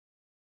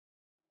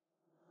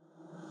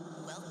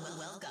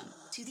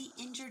to the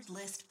Injured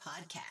List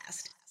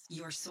podcast,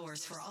 your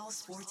source for all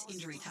sports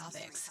injury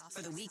topics.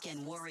 For the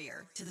weekend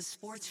warrior to the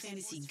sports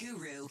fantasy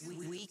guru,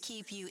 we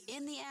keep you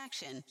in the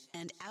action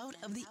and out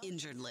of the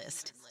injured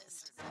list.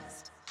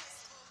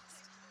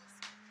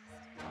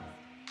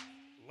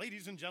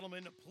 Ladies and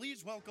gentlemen,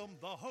 please welcome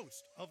the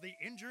host of the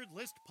Injured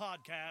List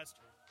podcast,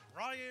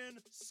 Brian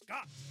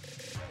Scott.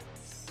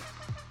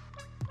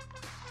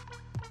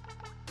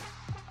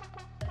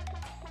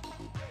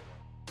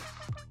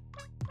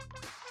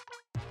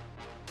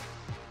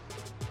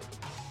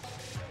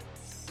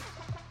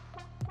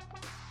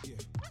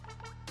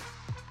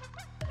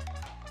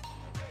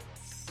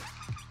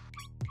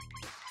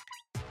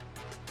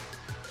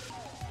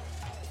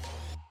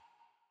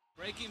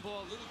 Breaking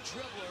ball, little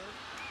dribbler.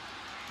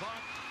 Buck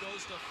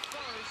goes to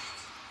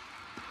first,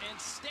 and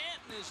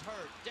Stanton is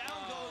hurt.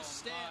 Down goes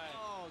Stanton.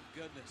 Oh,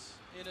 goodness.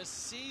 In a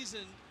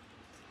season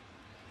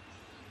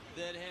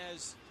that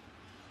has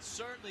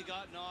certainly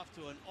gotten off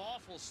to an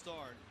awful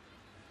start,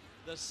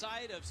 the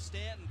sight of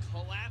Stanton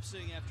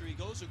collapsing after he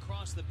goes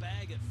across the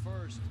bag at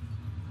first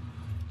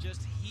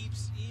just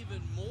heaps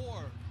even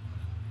more.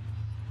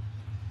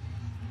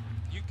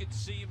 You could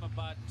see him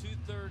about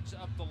two-thirds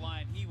up the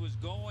line. He was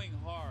going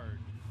hard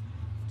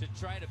to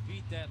try to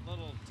beat that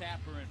little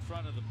tapper in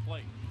front of the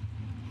plate.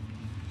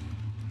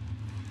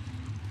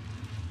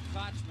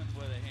 Kochman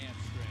with a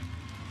hamstring.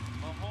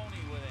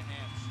 Mahoney with a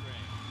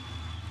hamstring.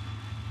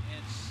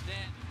 And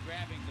Stanton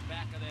grabbing the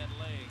back of that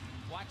leg.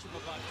 Watch him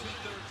about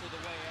two-thirds of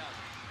the way up.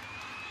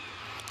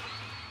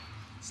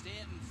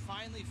 Stanton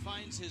finally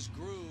finds his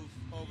groove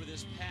over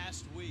this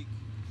past week.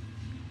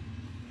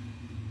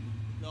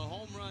 The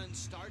home runs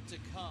start to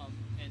come,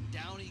 and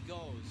down he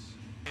goes.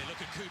 Yeah, look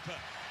at Cooper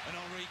and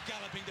Henry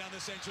galloping down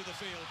the centre of the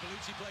field.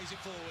 Bellucci plays it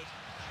forward.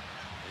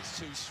 It's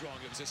too strong.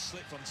 It was a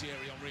slip from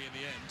Thierry Henry in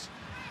the end.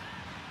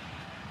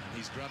 And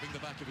he's grabbing the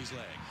back of his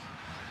leg.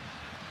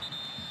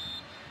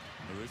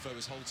 Marufo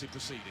has halted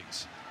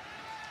proceedings.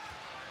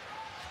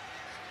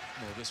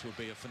 Well, this would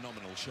be a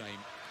phenomenal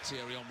shame.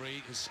 Thierry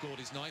Henry has scored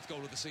his 9th goal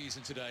of the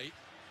season today.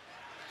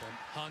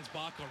 Hans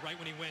Bachler, right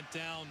when he went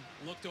down,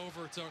 looked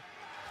over to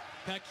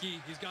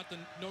Pecky. He's got the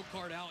note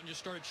card out and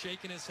just started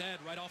shaking his head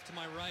right off to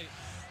my right.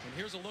 And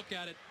here's a look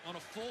at it on a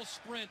full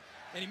sprint.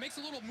 And he makes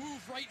a little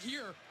move right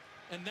here.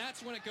 And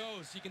that's when it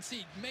goes. You can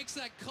see he makes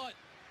that cut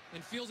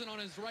and feels it on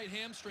his right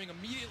hamstring.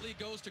 Immediately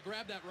goes to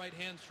grab that right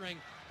hamstring.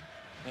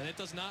 And it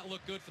does not look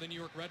good for the New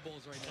York Red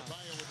Bulls right now.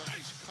 Tapia with a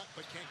nice cut,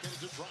 but can't get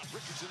it to drop.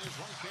 Richardson is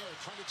right there,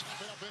 trying to tap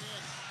it up and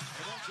in.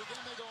 And once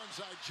again, they go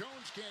inside.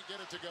 Jones can't get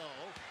it to go.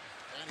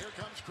 And here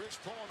comes Chris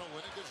Paul. No,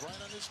 when it gets right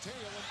on his tail,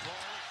 and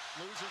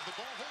Paul loses the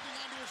ball, holding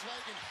onto his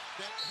leg, and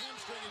that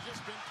hamstring has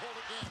just been pulled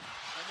again.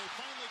 And they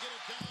finally get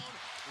it down.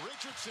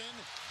 Richardson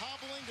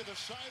hobbling to the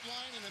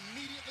sideline, and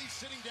immediately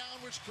sitting down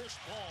was Chris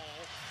Paul.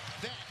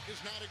 That is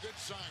not a good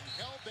sign.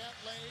 Held that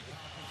leg.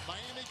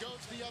 Miami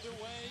goes the other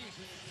way.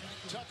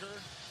 Tucker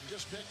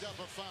just picked up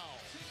a foul.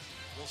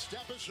 We'll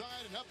step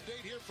aside and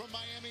update here from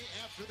Miami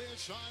after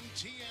this on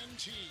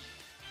TNT.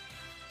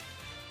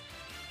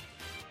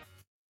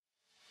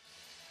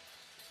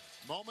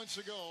 Moments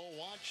ago,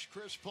 watch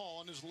Chris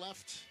Paul on his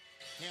left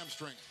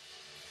hamstring.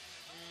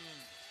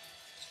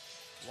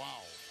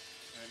 Wow.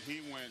 And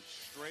he went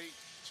straight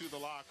to the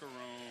locker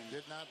room.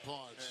 Did not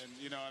pause. And,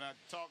 and I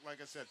talked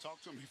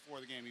to him before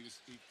the game.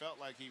 He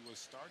felt like he was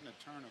starting to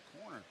turn a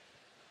corner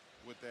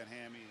with that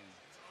hammy.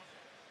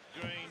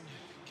 Green,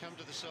 come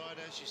to the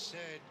side, as you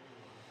said.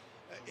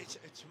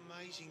 It's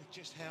amazing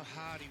just how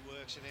hard he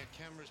works, and our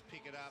cameras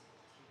pick it up.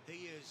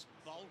 He is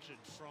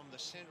bolted from the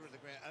center of the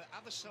ground,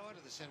 other side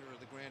of the center of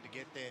the ground to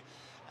get there,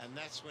 and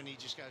that's when he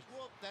just goes,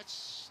 well,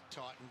 that's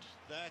tightened,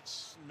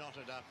 that's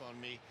knotted up on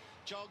me,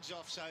 jogs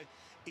off, so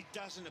it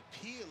doesn't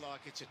appear like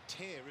it's a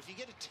tear. If you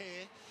get a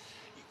tear,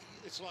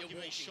 it's like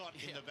you've been shot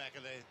in the back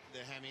of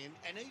the hammy.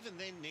 And even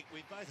then, Nick,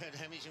 we both had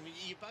hammies, and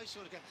you both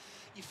sort of go,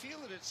 you feel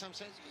it at some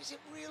stage, is it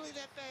really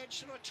that bad?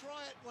 Should I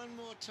try it one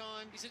more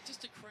time? Is it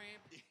just a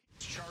cramp?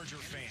 Charger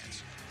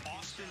fans,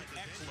 Austin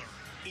Eckler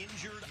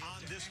injured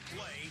on this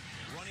play,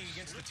 running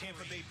against the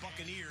Tampa Bay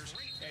Buccaneers.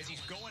 As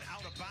he's going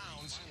out of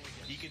bounds,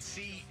 you can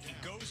see he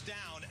goes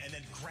down and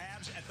then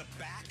grabs at the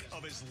back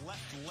of his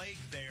left leg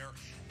there.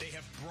 They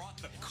have brought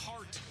the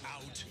cart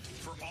out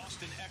for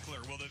Austin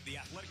Eckler. Well, the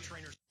athletic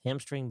trainers...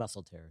 Hamstring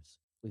muscle tears.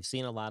 We've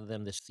seen a lot of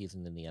them this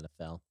season in the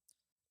NFL.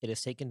 It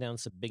has taken down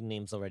some big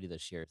names already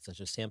this year, such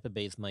as Tampa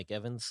Bay's Mike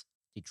Evans,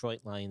 Detroit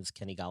Lions'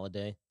 Kenny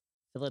Golladay,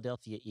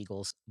 Philadelphia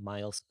Eagles'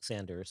 Miles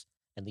Sanders,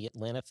 and the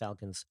Atlanta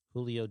Falcons'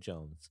 Julio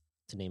Jones,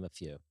 to name a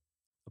few.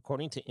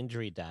 According to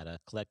injury data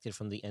collected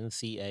from the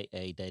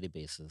NCAA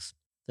databases,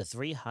 the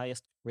 3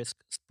 highest risk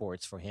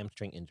sports for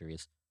hamstring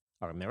injuries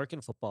are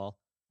American football,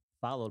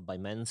 followed by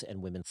men's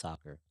and women's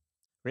soccer.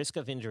 Risk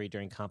of injury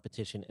during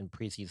competition and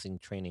preseason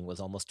training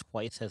was almost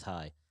twice as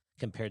high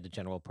compared to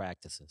general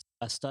practices.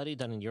 A study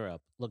done in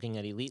Europe looking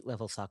at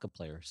elite-level soccer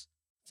players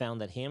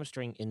found that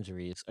hamstring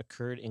injuries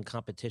occurred in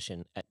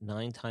competition at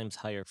 9 times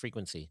higher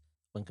frequency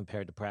when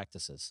compared to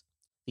practices.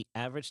 The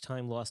average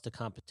time lost to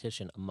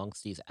competition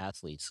amongst these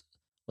athletes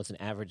was an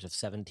average of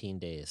 17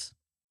 days.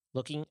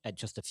 Looking at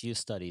just a few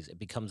studies, it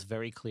becomes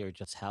very clear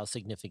just how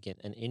significant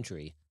an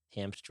injury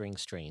hamstring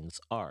strains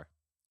are.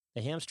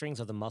 The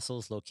hamstrings are the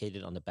muscles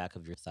located on the back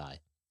of your thigh.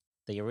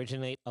 They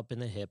originate up in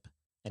the hip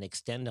and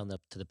extend on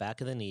to the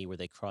back of the knee where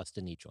they cross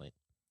the knee joint.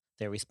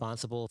 They're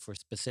responsible for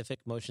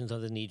specific motions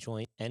of the knee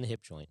joint and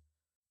hip joint,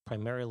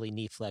 primarily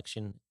knee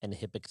flexion and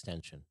hip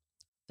extension.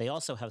 They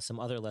also have some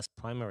other less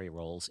primary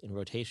roles in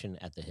rotation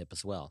at the hip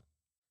as well.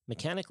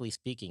 Mechanically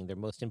speaking, their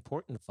most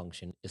important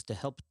function is to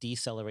help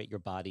decelerate your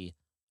body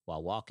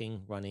while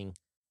walking, running,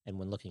 and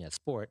when looking at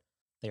sport.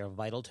 They are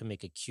vital to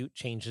make acute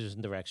changes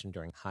in direction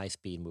during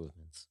high-speed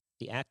movements.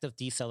 The act of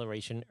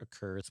deceleration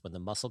occurs when the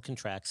muscle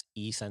contracts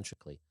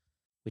eccentrically,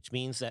 which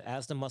means that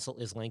as the muscle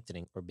is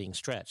lengthening or being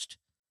stretched,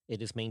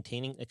 it is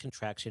maintaining a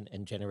contraction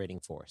and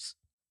generating force.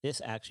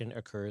 This action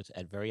occurs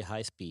at very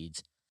high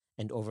speeds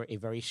and over a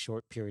very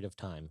short period of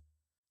time,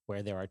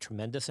 where there are a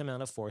tremendous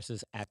amount of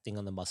forces acting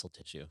on the muscle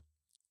tissue.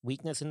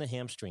 Weakness in the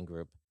hamstring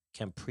group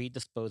can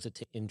predispose it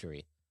to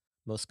injury,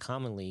 most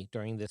commonly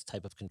during this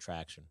type of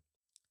contraction.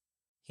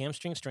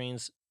 Hamstring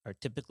strains are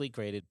typically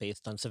graded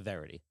based on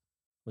severity,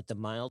 with the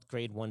mild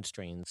grade 1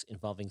 strains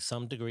involving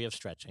some degree of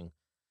stretching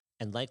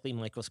and likely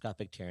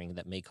microscopic tearing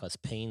that may cause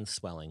pain,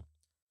 swelling,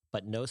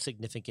 but no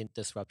significant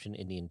disruption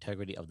in the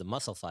integrity of the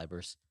muscle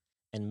fibers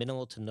and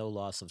minimal to no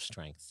loss of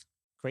strength.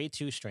 Grade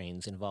 2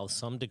 strains involve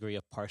some degree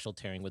of partial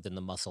tearing within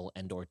the muscle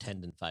and/or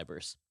tendon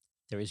fibers.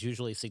 There is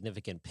usually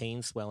significant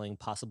pain, swelling,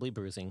 possibly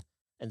bruising,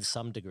 and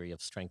some degree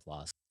of strength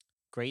loss.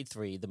 Grade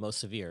 3, the most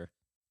severe,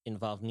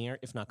 involve near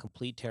if not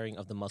complete tearing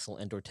of the muscle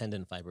and/or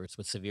tendon fibers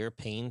with severe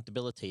pain,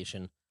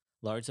 debilitation,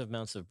 large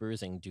amounts of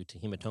bruising due to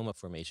hematoma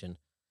formation,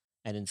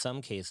 and in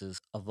some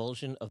cases,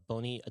 avulsion of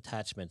bony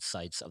attachment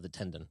sites of the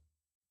tendon.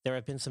 There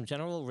have been some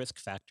general risk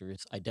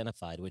factors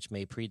identified which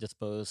may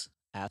predispose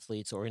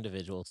athletes or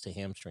individuals to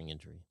hamstring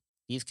injury.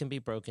 These can be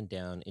broken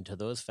down into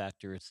those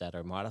factors that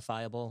are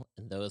modifiable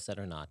and those that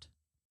are not.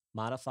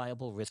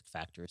 Modifiable risk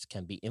factors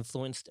can be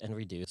influenced and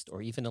reduced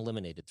or even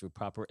eliminated through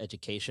proper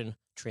education,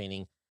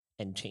 training,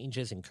 and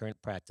changes in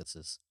current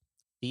practices.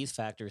 These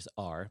factors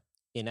are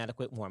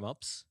inadequate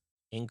warm-ups,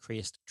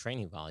 increased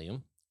training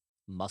volume,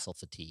 muscle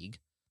fatigue,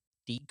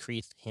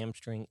 decreased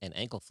hamstring and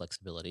ankle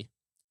flexibility,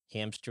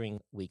 hamstring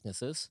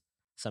weaknesses,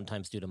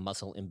 sometimes due to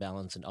muscle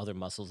imbalance in other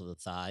muscles of the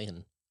thigh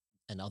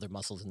and other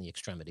muscles in the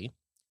extremity,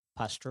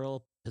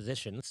 postural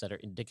positions that are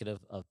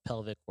indicative of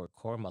pelvic or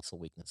core muscle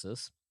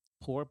weaknesses,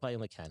 poor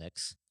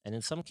biomechanics, and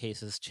in some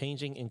cases,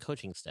 changing in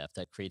coaching staff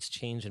that creates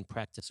change in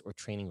practice or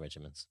training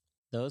regimens.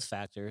 Those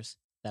factors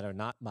that are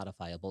not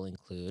modifiable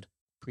include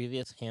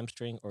previous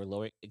hamstring or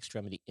lower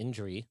extremity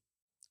injury,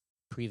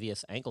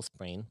 previous ankle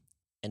sprain,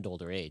 and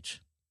older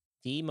age.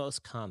 The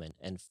most common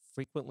and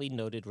frequently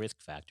noted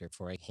risk factor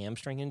for a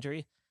hamstring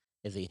injury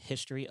is a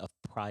history of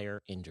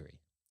prior injury.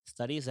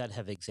 Studies that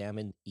have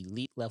examined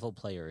elite-level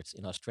players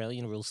in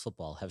Australian rules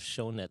football have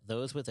shown that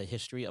those with a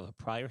history of a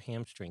prior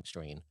hamstring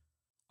strain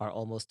are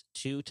almost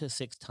 2 to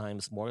 6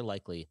 times more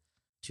likely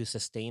to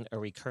sustain a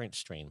recurrent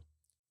strain,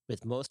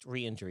 with most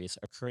re-injuries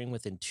occurring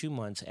within 2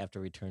 months after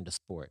return to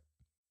sport.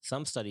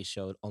 Some studies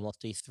showed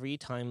almost a 3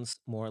 times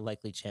more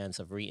likely chance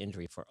of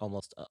re-injury for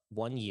almost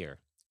 1 year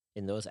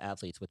in those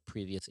athletes with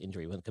previous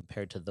injury when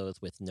compared to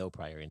those with no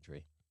prior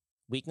injury.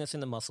 Weakness in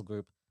the muscle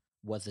group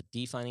was the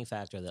defining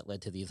factor that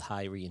led to these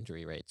high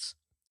re-injury rates.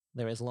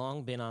 There has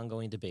long been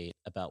ongoing debate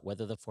about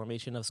whether the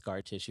formation of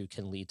scar tissue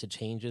can lead to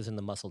changes in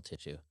the muscle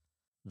tissue,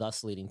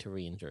 thus leading to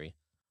re-injury,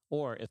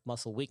 or if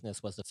muscle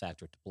weakness was the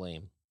factor to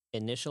blame.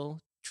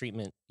 Initial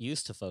treatment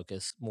used to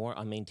focus more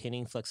on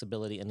maintaining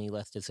flexibility and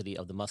elasticity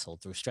of the muscle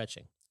through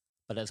stretching,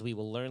 but as we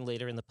will learn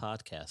later in the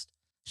podcast,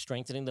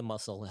 strengthening the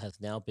muscle has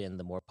now been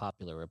the more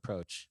popular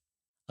approach.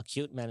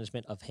 Acute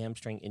management of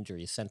hamstring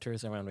injuries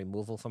centers around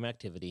removal from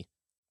activity,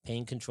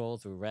 pain control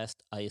through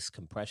rest, ice,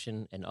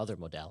 compression, and other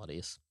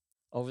modalities.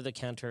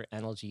 Over-the-counter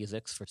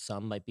analgesics for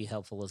some might be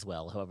helpful as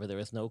well. However, there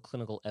is no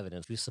clinical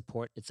evidence to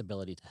support its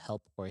ability to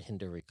help or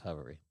hinder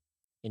recovery.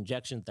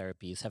 Injection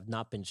therapies have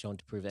not been shown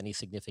to prove any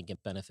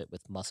significant benefit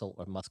with muscle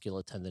or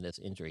musculotendinous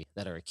injury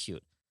that are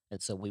acute,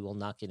 and so we will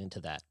not get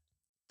into that.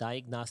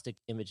 Diagnostic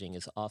imaging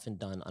is often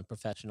done on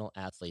professional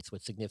athletes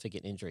with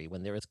significant injury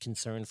when there is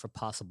concern for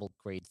possible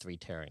grade 3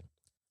 tearing,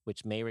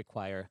 which may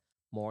require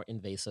more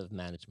invasive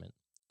management.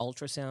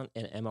 Ultrasound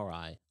and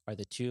MRI are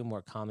the two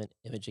more common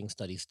imaging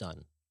studies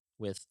done,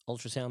 with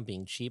ultrasound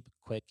being cheap,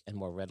 quick, and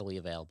more readily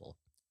available.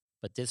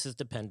 But this is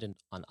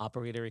dependent on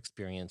operator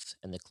experience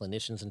and the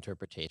clinician's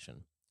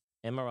interpretation.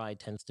 MRI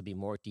tends to be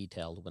more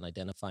detailed when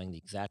identifying the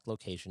exact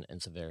location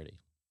and severity.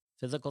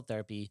 Physical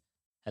therapy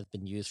has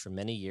been used for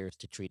many years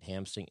to treat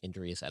hamstring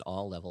injuries at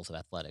all levels of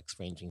athletics,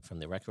 ranging from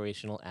the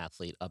recreational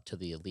athlete up to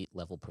the elite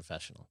level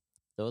professional.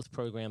 Those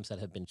programs that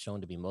have been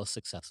shown to be most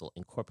successful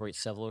incorporate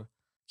several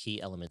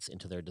key elements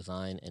into their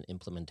design and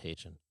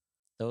implementation.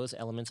 Those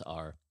elements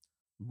are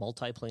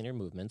multiplanar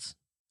movements,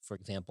 for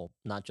example,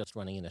 not just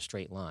running in a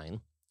straight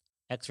line,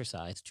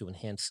 exercise to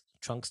enhance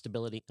trunk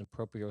stability and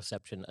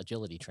proprioception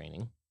agility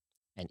training,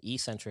 and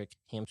eccentric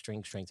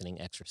hamstring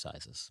strengthening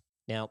exercises.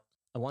 Now,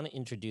 I want to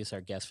introduce our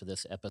guest for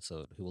this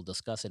episode, who will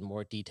discuss in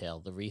more detail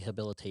the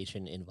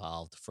rehabilitation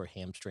involved for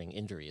hamstring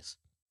injuries.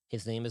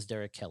 His name is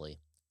Derek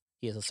Kelly.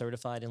 He is a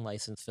certified and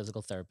licensed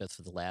physical therapist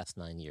for the last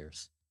 9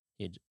 years.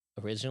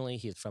 Originally,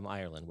 he is from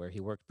Ireland, where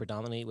he worked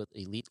predominantly with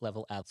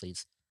elite-level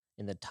athletes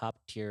in the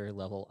top-tier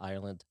level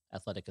Ireland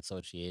athletic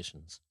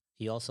associations.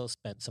 He also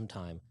spent some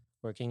time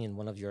working in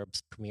one of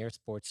Europe's premier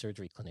sports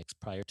surgery clinics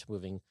prior to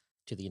moving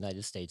to the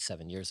United States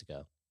 7 years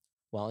ago.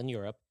 While in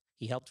Europe,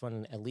 he helped run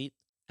an elite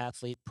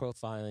athlete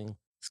profiling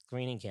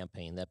screening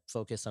campaign that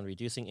focused on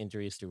reducing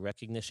injuries through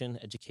recognition,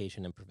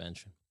 education, and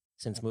prevention.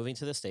 Since moving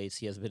to the States,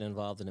 he has been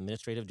involved in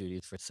administrative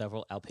duties for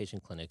several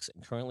outpatient clinics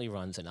and currently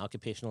runs an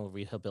occupational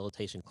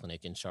rehabilitation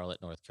clinic in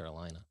Charlotte, North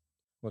Carolina.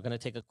 We're going to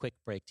take a quick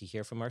break to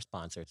hear from our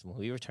sponsors, and when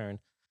we return,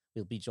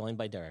 we'll be joined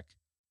by Derek.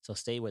 So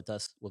stay with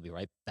us. We'll be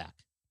right back.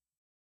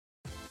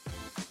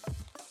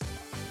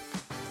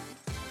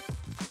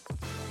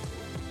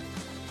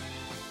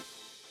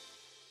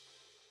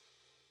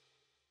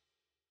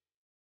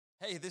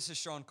 Hey, this is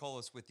Sean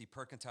Colas with the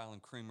Percentile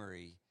and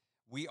Creamery.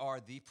 We are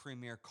the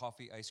premier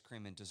coffee, ice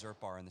cream, and dessert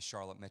bar in the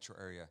Charlotte metro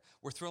area.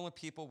 We're thrilling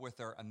people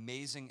with our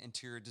amazing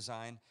interior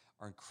design,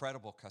 our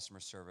incredible customer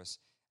service,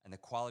 and the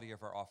quality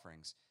of our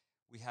offerings.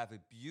 We have a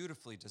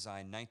beautifully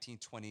designed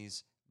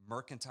 1920s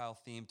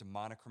mercantile-themed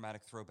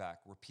monochromatic throwback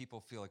where people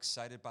feel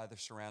excited by their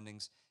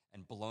surroundings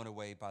and blown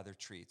away by their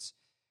treats.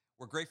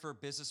 We're great for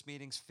business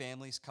meetings,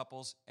 families,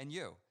 couples, and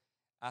you.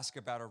 Ask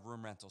about our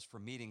room rentals for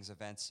meetings,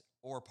 events,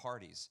 or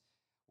parties.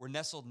 We're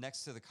nestled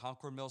next to the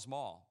Concord Mills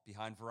Mall,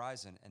 behind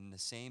Verizon, and in the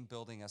same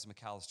building as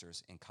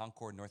McAllister's in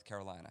Concord, North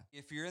Carolina.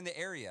 If you're in the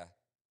area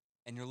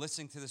and you're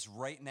listening to this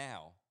right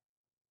now,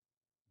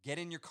 get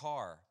in your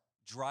car,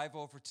 drive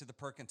over to the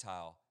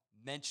Percentile,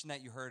 mention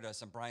that you heard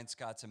us on Brian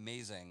Scott's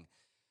amazing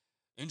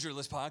Injury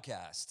List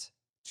Podcast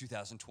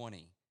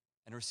 2020,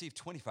 and receive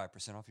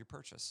 25% off your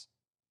purchase.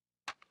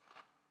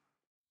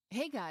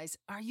 Hey guys,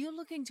 are you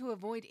looking to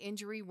avoid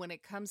injury when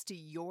it comes to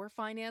your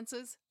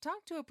finances?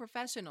 Talk to a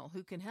professional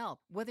who can help,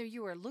 whether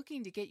you are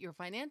looking to get your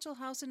financial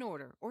house in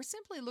order or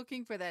simply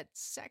looking for that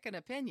second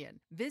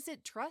opinion.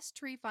 Visit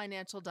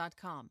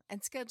TrustTreeFinancial.com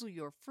and schedule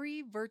your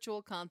free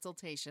virtual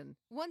consultation.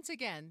 Once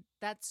again,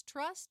 that's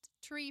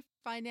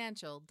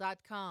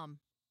TrustTreeFinancial.com.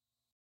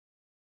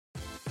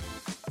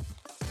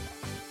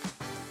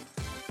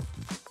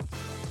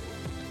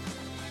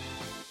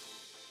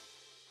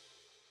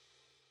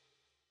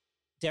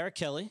 Derek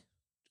Kelly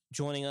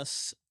joining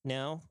us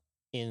now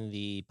in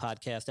the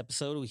podcast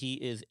episode. He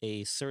is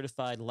a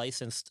certified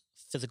licensed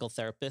physical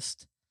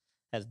therapist,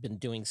 has been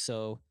doing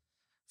so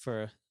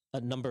for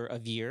a number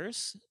of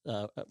years,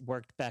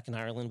 worked back in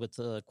Ireland with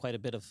quite a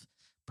bit of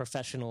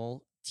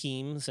professional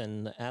teams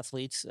and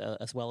athletes,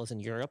 as well as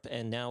in Europe,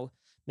 and now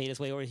made his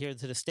way over here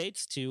to the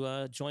States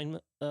to join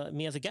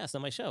me as a guest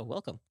on my show.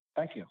 Welcome.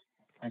 Thank you.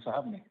 Thanks for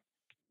having me.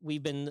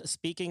 We've been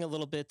speaking a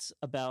little bit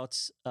about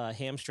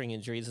hamstring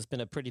injuries. It's been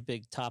a pretty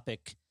big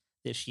topic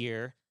this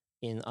year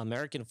in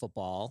American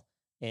football.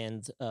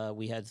 And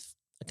we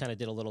kind of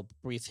did a little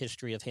brief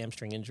history of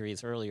hamstring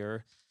injuries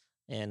earlier.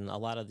 And a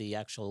lot of the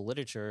actual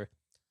literature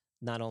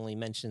not only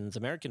mentions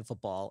American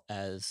football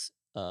as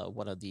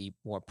one of the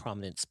more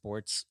prominent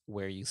sports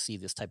where you see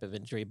this type of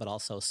injury, but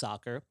also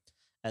soccer,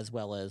 as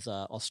well as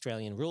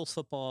Australian rules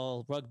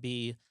football,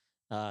 rugby.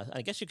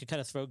 I guess you could kind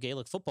of throw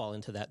Gaelic football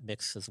into that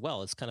mix as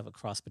well. It's kind of a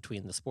cross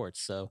between the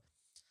sports. So,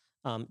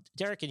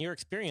 Derek, in your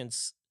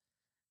experience,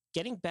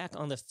 getting back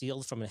on the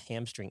field from a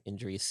hamstring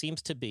injury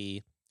seems to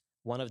be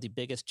one of the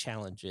biggest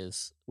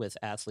challenges with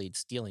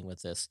athletes dealing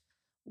with this.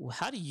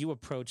 How do you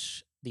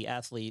approach the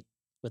athlete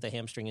with a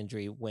hamstring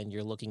injury when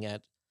you're looking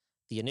at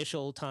the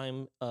initial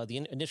time,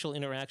 the initial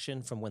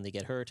interaction from when they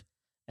get hurt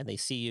and they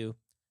see you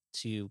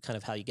to kind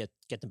of how you get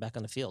them back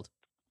on the field?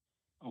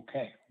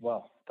 Okay,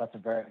 well, that's a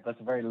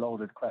very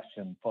loaded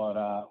question, but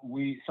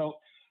well,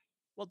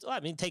 I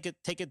mean, take it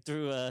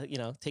through,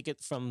 take it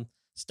from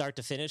start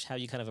to finish, how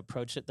you kind of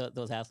approach it,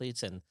 those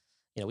athletes, and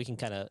we can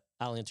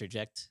I'll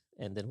interject,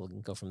 and then we'll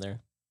go from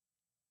there.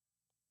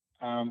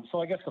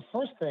 So I guess the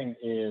first thing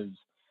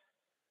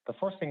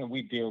that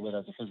we deal with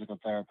as a physical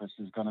therapist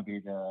is going to be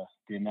the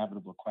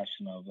inevitable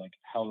question of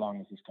how long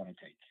is this going to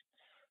take?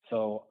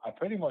 So I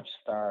pretty much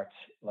start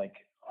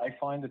I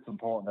find it's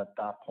important at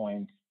that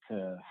point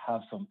to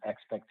have some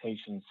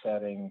expectation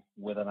setting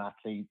with an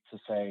athlete to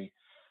say,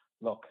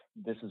 look,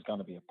 this is going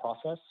to be a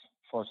process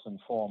first and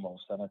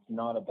foremost, and it's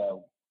not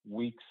about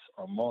weeks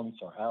or months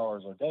or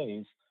hours or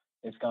days.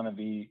 It's going to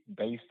be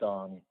based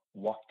on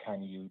what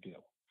can you do.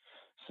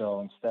 So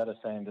instead of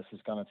saying this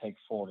is going to take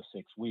 4 to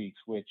 6 weeks,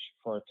 which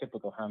for a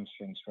typical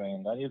hamstring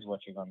strain, that is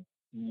what you're going to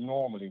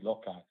normally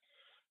look at,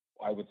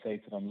 I would say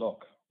to them,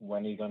 look,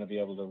 when are you going to be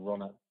able to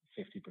run at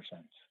 50%?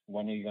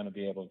 When are you going to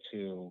be able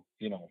to,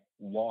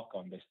 walk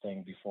on this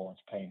thing before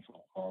it's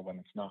painful or when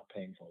it's not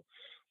painful?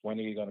 When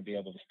are you going to be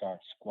able to start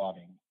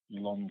squatting,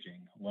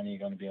 lunging? When are you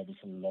going to be able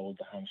to load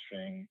the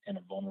hamstring in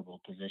a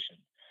vulnerable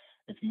position?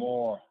 It's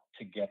more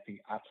to get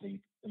the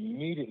athlete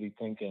immediately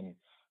thinking,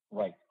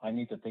 right, I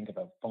need to think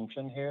about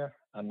function here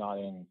and not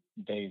in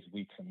days,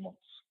 weeks, and months.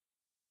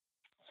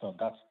 So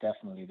that's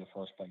definitely the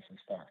first place I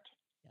start.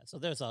 Yeah, so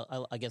there's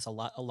I guess a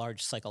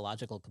large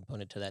psychological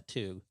component to that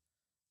too,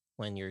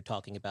 when you're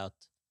talking about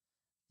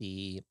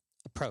the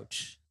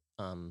approach.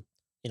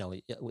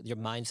 Your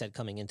mindset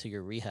coming into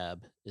your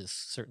rehab is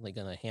certainly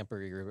going to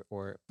hamper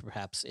or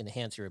perhaps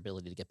enhance your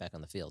ability to get back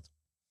on the field.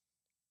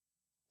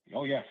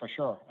 Oh yeah, for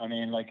sure. I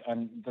mean,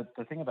 and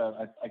the thing about,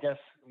 I guess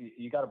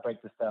you got to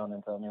break this down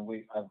into. I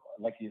mean,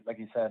 like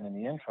you said in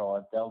the intro,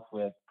 I've dealt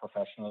with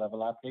professional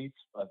level athletes.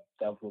 I've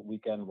dealt with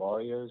weekend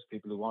warriors,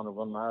 people who want to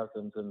run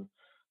marathons in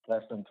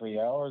less than 3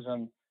 hours,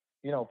 and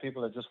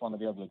people that just want to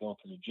be able to go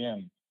to the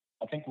gym.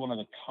 I think one of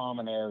the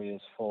common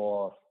areas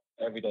for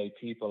everyday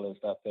people is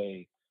that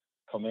they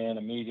come in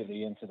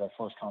immediately into their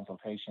first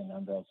consultation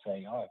and they'll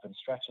say, "Oh, I've been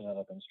stretching it,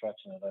 I've been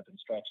stretching it, I've been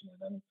stretching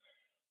it," and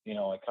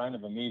I kind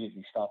of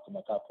immediately stop them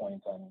at that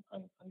point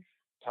and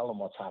tell them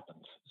what's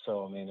happened.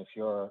 So, I mean, if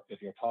you're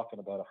talking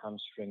about a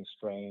hamstring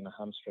strain, a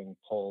hamstring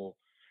pull,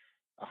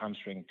 a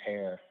hamstring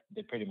tear,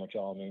 they pretty much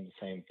all mean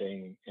the same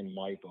thing in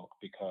my book,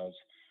 because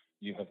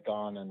you have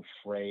gone and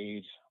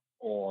frayed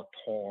or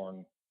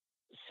torn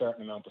a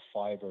certain amount of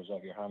fibers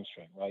of your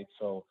hamstring, right?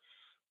 So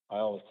I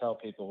always tell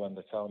people when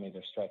they tell me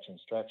they're stretching,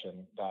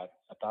 that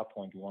at that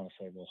point you want to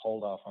say, well,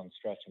 hold off on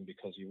stretching,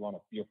 because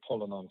you're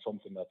pulling on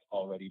something that's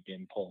already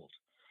been pulled.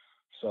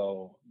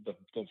 So the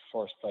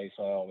first place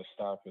I always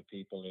start with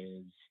people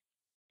is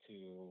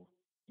to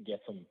get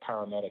some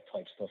paramedic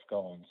type stuff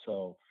going.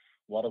 So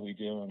what are we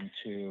doing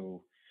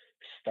to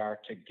start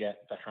to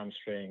get the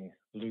hamstring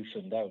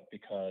loosened out?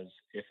 Because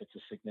if it's a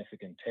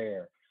significant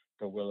tear,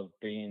 there will have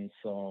been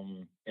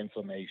some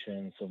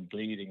inflammation, some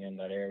bleeding in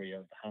that area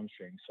of the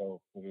hamstring.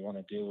 So what we want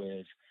to do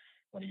is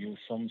want to use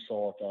some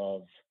sort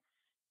of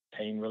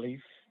pain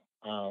relief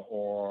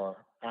or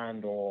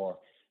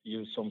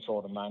use some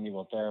sort of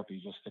manual therapy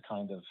just to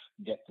kind of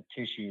get the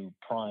tissue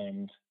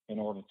primed in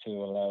order to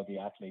allow the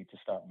athlete to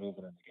start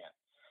moving it again.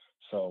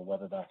 So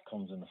whether that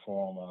comes in the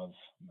form of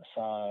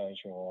massage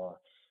or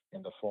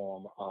in the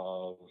form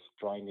of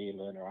dry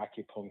needling or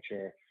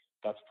acupuncture,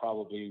 that's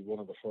probably one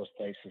of the first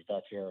places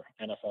that your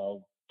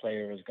NFL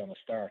player is going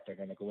to start. They're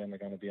going to go in, they're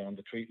going to be on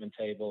the treatment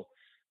table,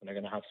 and they're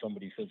going to have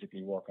somebody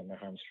physically work on their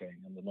hamstring.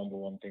 And the number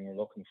one thing we're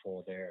looking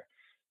for there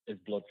is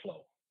blood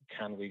flow.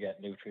 Can we get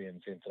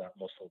nutrients into that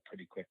muscle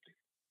pretty quickly?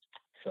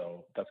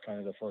 So that's kind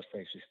of the first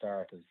place you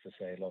start, is to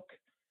say, look,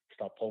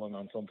 stop pulling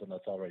on something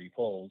that's already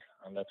pulled,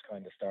 and let's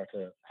kind of start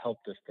to help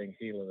this thing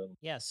heal a little.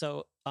 Yeah.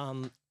 So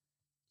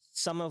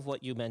some of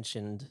what you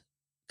mentioned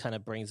kind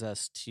of brings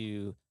us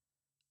to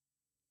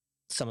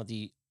some of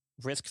the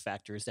risk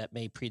factors that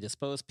may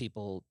predispose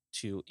people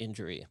to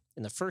injury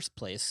in the first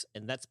place.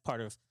 And that's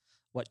part of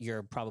what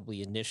your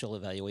probably initial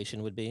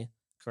evaluation would be,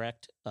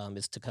 correct?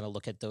 Is to kind of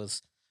look at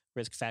those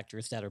risk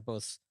factors that are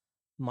both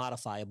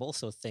modifiable.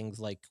 So things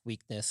like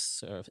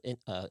weakness or,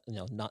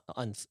 not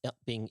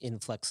being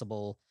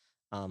inflexible,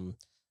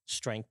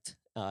 strength,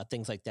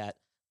 things like that.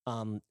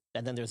 And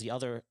then there's the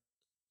other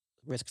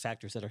risk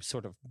factors that are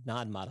sort of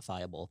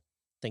non-modifiable,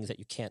 things that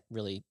you can't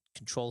really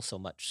control so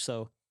much.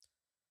 So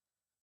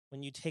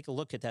when you take a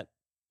look at that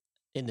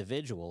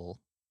individual,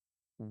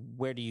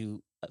 where do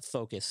you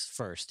focus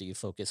first? Do you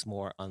focus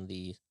more on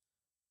the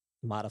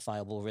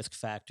modifiable risk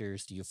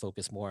factors? Do you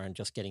focus more on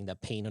just getting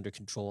that pain under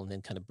control and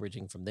then kind of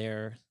bridging from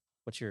there?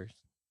 What's your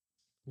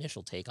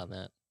initial take on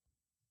that?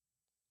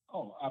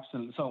 Oh,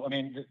 absolutely. So, I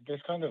mean, this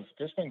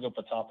brings up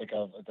a topic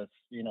of that's,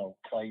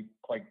 quite,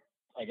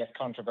 I guess,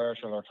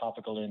 controversial or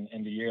topical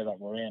in the year that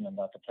we're in, and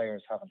that the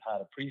players haven't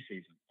had a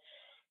preseason.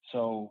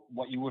 So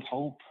what you would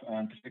hope,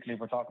 and particularly if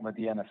we're talking about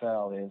the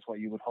NFL, is what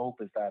you would hope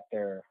is that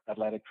their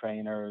athletic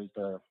trainers,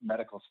 their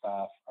medical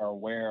staff are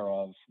aware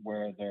of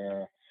where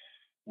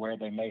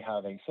they may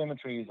have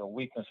asymmetries or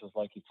weaknesses,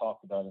 like you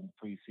talked about in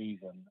the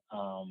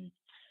preseason.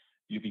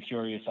 You'd be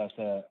curious as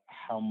to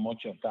how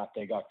much of that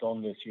they got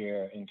done this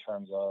year in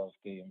terms of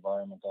the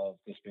environment of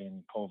this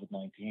being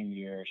COVID-19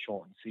 year,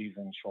 shortened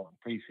season, shortened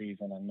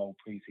preseason, and no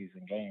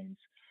preseason games.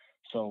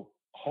 So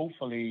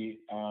hopefully,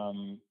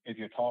 if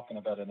you're talking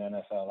about an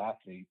NFL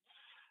athlete,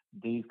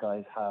 these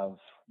guys have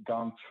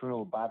gone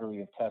through a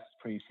battery of tests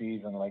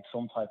preseason, like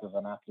some type of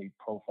an athlete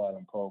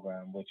profiling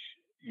program, which,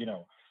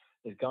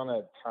 is going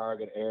to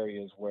target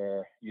areas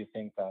where you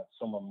think that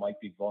someone might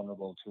be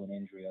vulnerable to an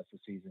injury as the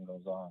season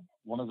goes on.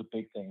 One of the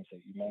big things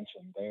that you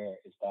mentioned there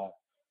is that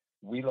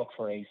we look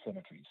for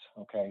asymmetries,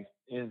 okay?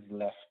 Is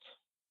left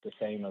the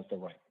same as the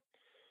right?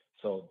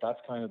 So that's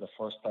kind of the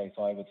first place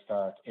I would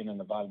start in an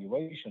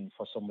evaluation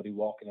for somebody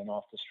walking in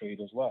off the street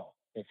as well.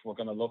 If we're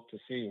going to look to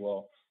see,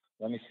 well,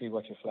 let me see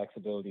what your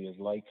flexibility is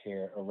like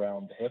here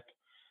around the hip.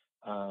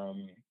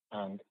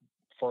 And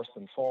first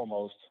and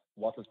foremost,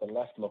 what does the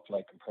left look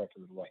like compared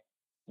to the right?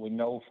 We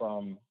know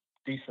from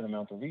decent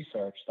amount of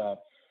research that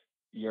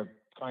your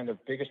kind of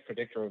biggest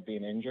predictor of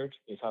being injured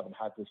is having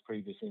had this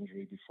previous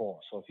injury before.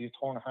 So if you've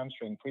torn a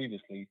hamstring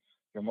previously,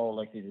 you're more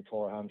likely to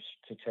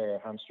tear a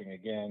hamstring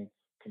again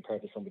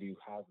compared to somebody who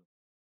hasn't.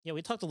 Yeah,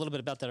 we talked a little bit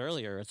about that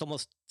earlier. It's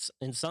almost,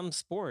 in some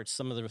sports,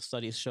 some of the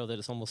studies show that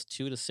it's almost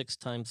 2 to 6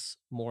 times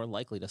more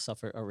likely to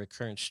suffer a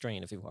recurrent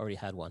strain if you've already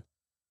had one.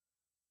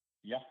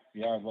 Yeah.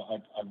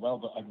 Well, I'd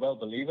well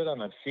believe it,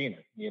 and I've seen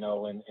it. You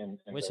know,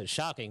 Which is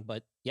shocking,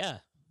 but yeah,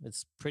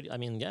 it's pretty. I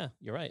mean, yeah,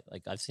 you're right.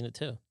 Like I've seen it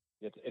too.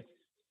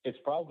 It's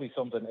probably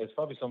something. It's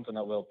probably something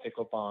that we'll pick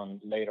up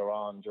on later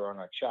on during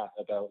our chat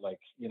about, like,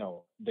 you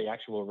know, the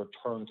actual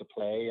return to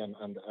play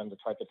and the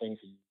type of things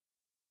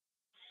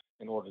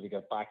in order to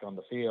get back on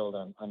the field,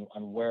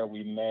 and where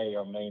we may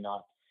or may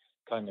not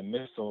kind of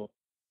miss some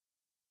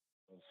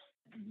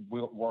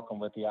working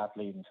with the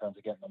athlete in terms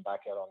of getting them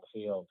back out on the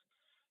field.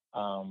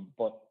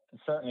 But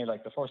certainly,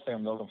 like, the first thing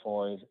I'm looking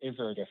for is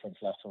there a difference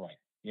left to right?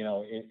 You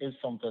know, does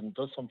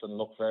something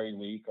look very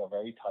weak or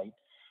very tight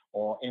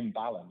or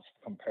imbalanced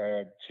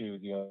compared to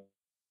the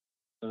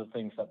other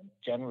things that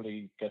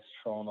generally gets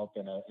thrown up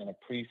in a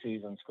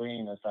preseason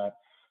screen? Is that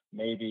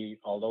maybe,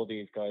 although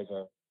these guys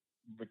are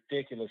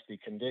ridiculously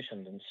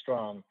conditioned and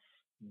strong,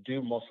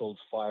 do muscles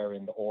fire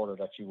in the order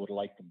that you would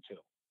like them to?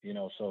 You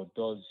know,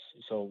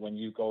 so when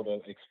you go to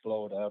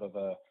explode out of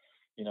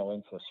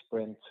into a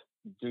sprint,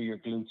 do your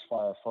glutes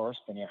fire first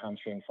and your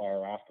hamstring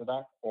fire after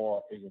that,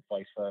 or is it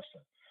vice versa?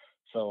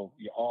 So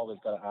you always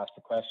got to ask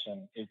the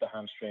question: is the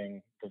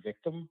hamstring the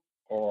victim,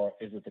 or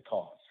is it the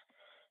cause?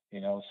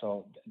 You know,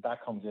 so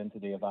that comes into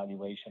the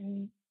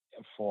evaluation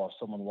for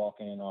someone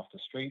walking in off the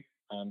street,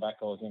 and that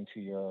goes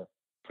into your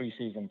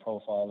preseason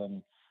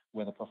profiling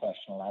with a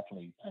professional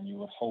athlete. And you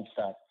would hope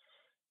that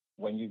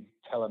when you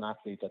tell an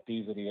athlete that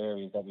these are the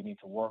areas that we need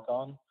to work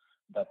on,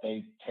 that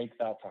they take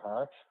that to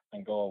heart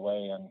and go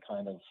away and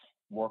kind of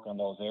work on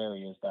those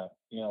areas. That,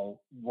 you know,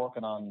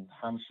 working on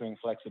hamstring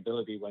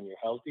flexibility when you're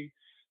healthy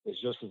is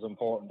just as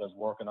important as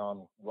working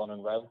on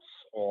running routes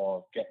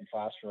or getting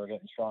faster or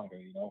getting stronger,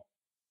 you know?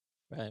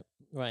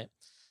 Right.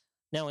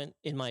 Now,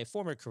 in my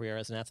former career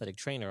as an athletic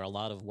trainer, a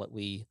lot of what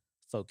we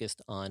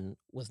focused on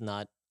was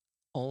not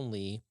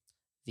only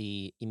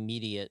the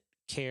immediate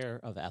care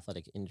of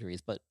athletic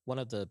injuries, but one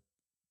of the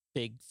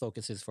big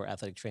focuses for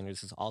athletic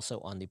trainers is also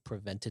on the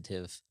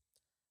preventative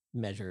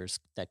measures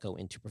that go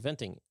into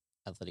preventing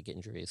athletic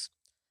injuries.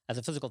 As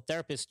a physical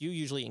therapist, you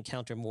usually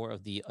encounter more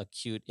of the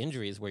acute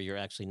injuries where you're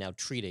actually now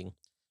treating,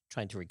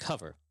 trying to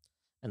recover,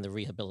 and the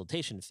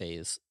rehabilitation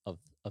phase of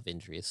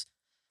injuries.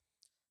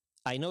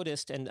 I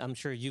noticed, and I'm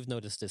sure you've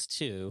noticed this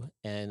too,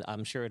 and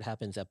I'm sure it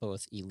happens at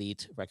both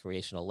elite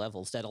recreational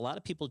levels, that a lot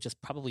of people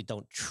just probably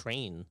don't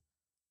train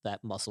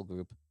that muscle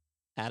group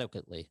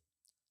adequately.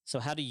 So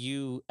how do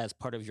you, as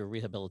part of your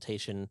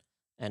rehabilitation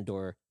and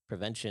or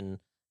prevention,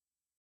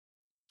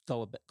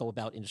 go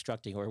about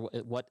instructing, or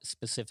what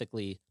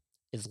specifically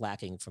is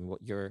lacking from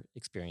what your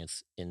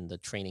experience in the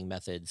training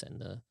methods and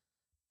the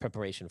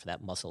preparation for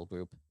that muscle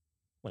group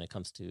when it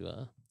comes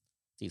to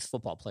these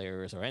football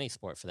players or any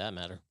sport for that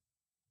matter?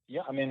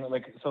 Yeah, I mean,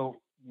 like, so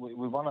we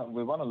want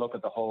to look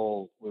at the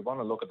whole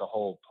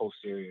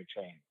posterior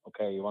chain.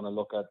 Okay, you want to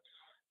look at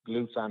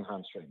glutes and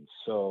hamstrings.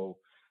 So,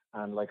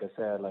 and like I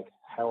said, like,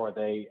 how are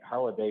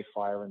they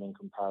firing in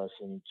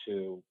comparison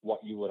to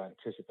what you would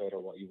anticipate or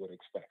what you would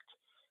expect?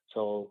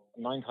 So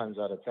 9 times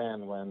out of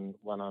 10,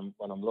 when I'm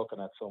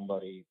looking at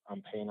somebody,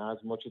 I'm paying as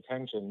much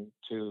attention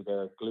to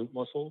their glute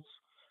muscles,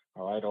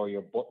 all right, or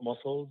your butt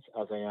muscles,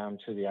 as I am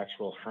to the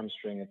actual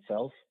hamstring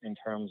itself in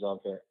terms of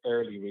their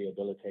early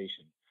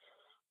rehabilitation.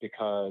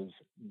 Because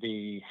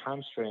the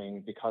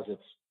hamstring, because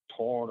it's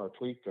torn or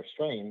tweaked or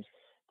strained,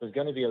 there's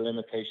going to be a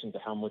limitation to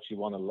how much you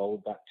want to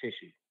load that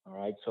tissue. All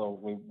right. So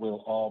we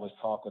will always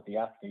talk with the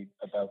athlete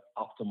about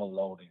optimal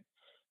loading.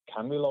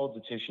 Can we load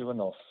the tissue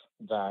enough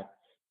that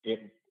it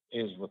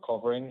is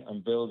recovering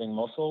and building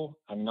muscle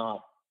and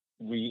not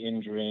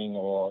re-injuring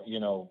or, you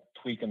know,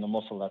 tweaking the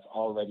muscle that's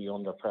already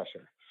under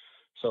pressure?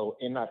 So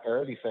in that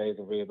early phase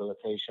of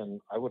rehabilitation,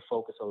 I would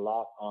focus a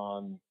lot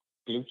on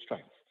glute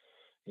strength.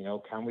 You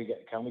know, can we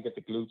get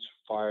the glutes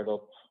fired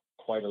up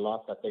quite a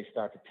lot that they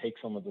start to take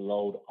some of the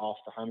load off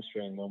the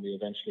hamstring when we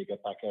eventually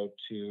get back out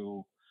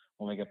to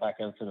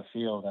the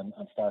field and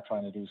start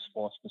trying to do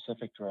sport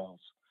specific drills.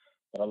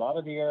 But a lot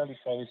of the early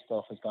phase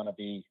stuff is going to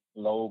be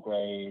low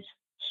grade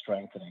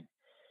strengthening.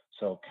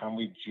 So can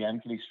we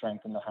gently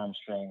strengthen the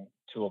hamstring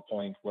to a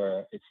point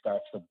where it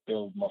starts to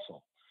build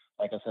muscle?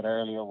 Like I said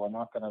earlier, we're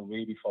not going to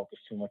really focus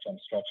too much on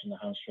stretching the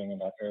hamstring in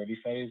that early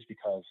phase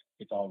because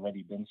it's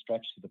already been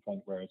stretched to the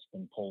point where it's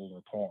been pulled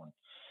or torn.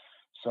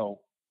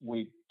 So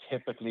we're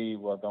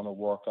going to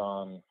work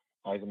on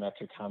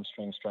isometric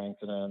hamstring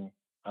strengthening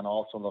and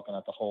also looking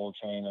at the whole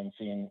chain and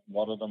seeing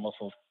what are the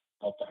muscles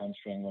of the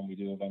hamstring when we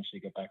do eventually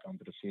get back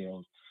onto the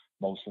field.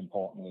 Most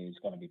importantly is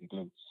going to be the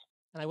glutes.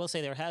 And I will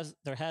say there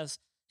has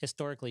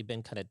historically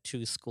been kind of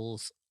 2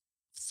 schools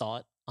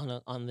thought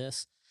on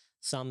this.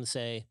 Some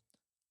say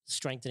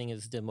strengthening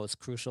is the most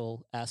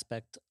crucial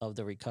aspect of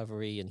the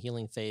recovery and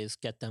healing phase.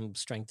 Get them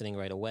strengthening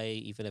right away,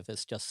 even if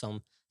it's just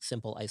some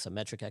simple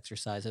isometric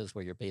exercises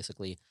where you're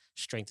basically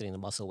strengthening the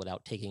muscle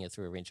without taking it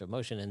through a range of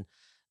motion. And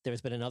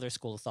there's been another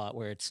school of thought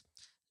where it's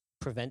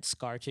prevent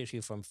scar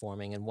tissue from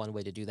forming. And one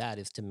way to do that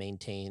is to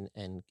maintain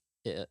and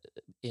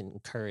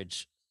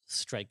encourage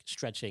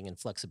stretching and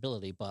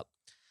flexibility. But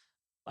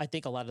I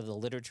think a lot of the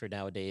literature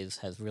nowadays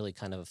has really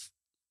kind of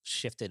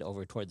shifted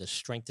over toward the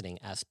strengthening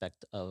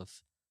aspect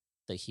of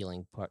the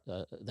healing part,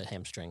 the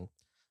hamstring,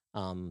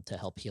 to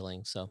help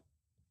healing. So,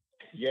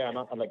 yeah,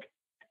 and like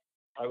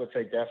I would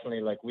say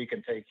definitely, like we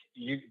can take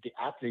the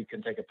athlete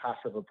can take a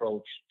passive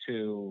approach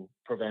to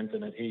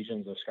preventing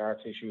adhesions or scar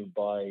tissue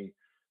by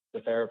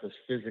the therapist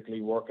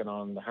physically working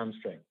on the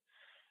hamstring.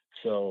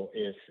 So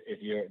if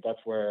you're, that's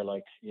where,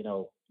 like, you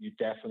know, you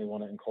definitely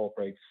want to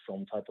incorporate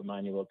some type of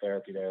manual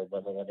therapy there,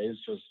 whether that is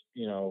just,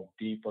 you know,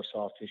 deep or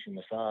soft tissue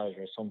massage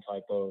or some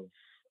type of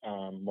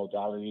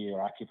modality or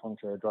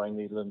acupuncture or dry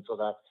needling, so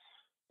that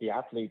the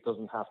athlete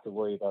doesn't have to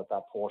worry about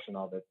that portion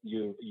of it.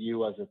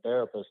 You as a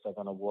therapist are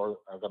going to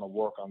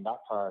work on that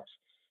part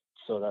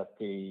so that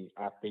the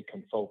athlete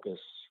can focus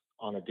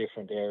on a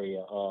different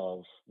area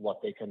of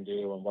what they can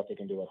do and what they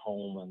can do at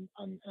home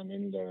and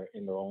in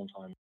their own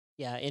time.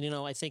 yeah, and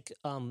I think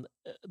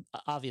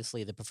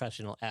obviously the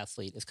professional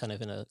athlete is kind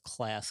of in a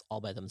class all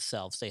by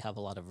themselves. They have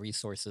a lot of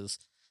resources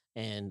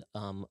and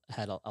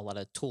had a lot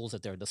of tools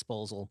at their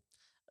disposal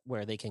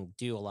where they can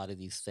do a lot of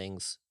these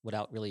things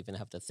without really even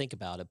have to think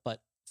about it. But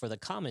for the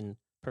common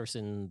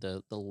person,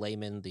 the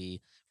layman,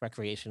 the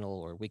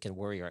recreational or weekend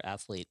warrior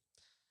athlete,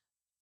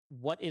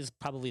 what is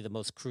probably the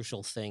most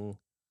crucial thing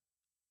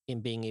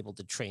in being able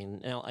to train?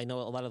 Now, I know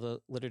a lot of the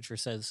literature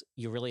says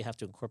you really have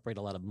to incorporate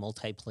a lot of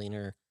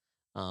multiplanar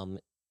um,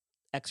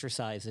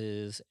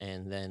 exercises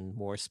and then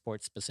more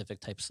sports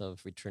specific types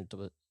of return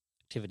to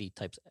activity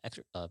types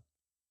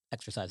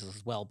exercises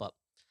as well. But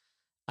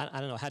I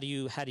don't know, how do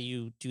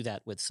you do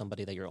that with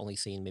somebody that you're only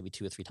seeing maybe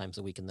 2 or 3 times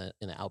a week in the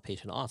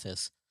outpatient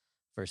office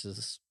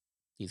versus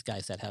these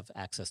guys that have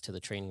access to the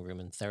training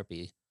room and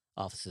therapy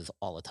offices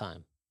all the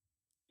time?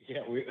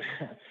 Yeah,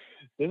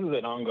 this is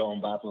an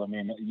ongoing battle. I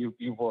mean,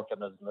 you've worked as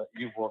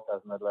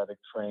an athletic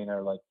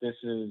trainer. Like this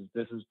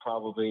is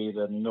probably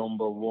the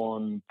number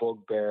one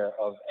bugbear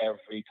of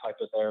every type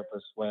of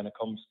therapist when it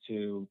comes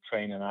to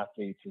training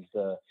athletes is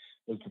the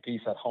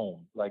piece at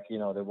home. Like, you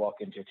know, they walk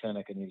into your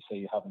clinic and you say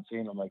you haven't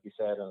seen them, like you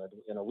said,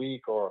 in a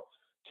week or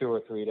 2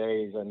 or 3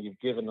 days, and you've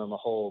given them a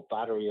whole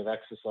battery of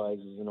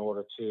exercises in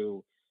order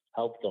to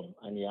help them.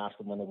 And you ask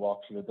them when they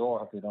walk through the door,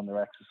 have they done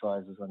their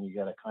exercises? And you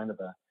get a kind of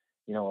a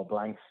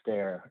blank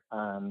stare.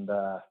 And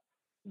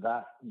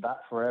that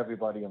for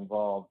everybody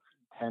involved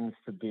tends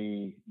to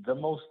be the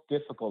most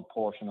difficult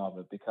portion of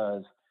it,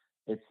 because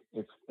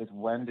it's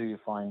when do you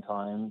find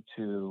time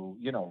to,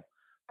 you know,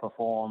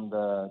 perform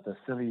the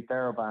silly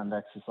TheraBand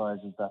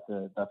exercises that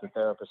the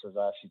therapist has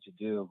asked you to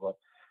do. But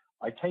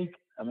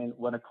I mean,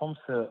 when it comes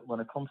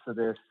to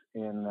this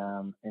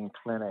in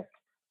clinic,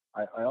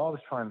 I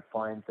always try and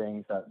find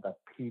things that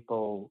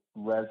people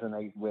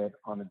resonate with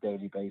on a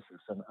daily basis.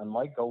 And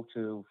my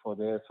go-to for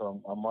this, or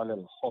my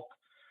little hook,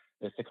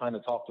 is to kind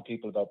of talk to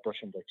people about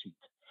brushing their teeth.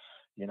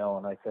 You know,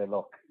 and I say,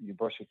 look, you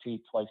brush your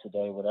teeth twice a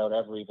day without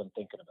ever even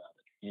thinking about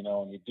it, you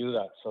know, and you do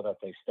that so that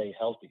they stay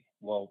healthy.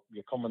 Well,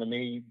 you're coming to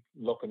me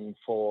looking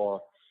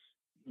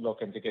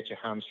to get your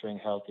hamstring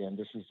healthy, and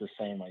this is the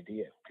same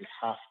idea. You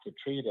have to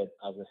treat it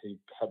as a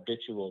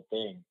habitual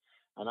thing.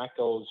 And that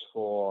goes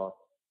for,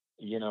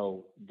 you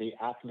know, the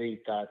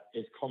athlete that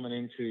is coming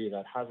into you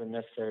that hasn't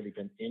necessarily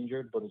been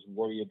injured but is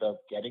worried about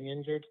getting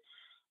injured,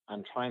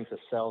 and trying to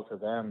sell to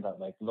them that,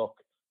 like, look,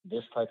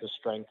 this type of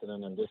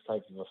strengthening and this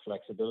type of a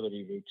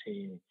flexibility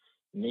routine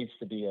needs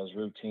to be as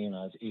routine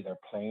as either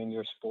playing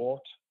your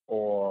sport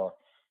or,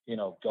 you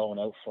know, going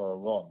out for a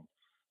run.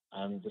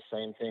 And the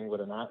same thing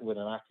with an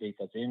athlete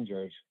that's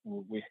injured.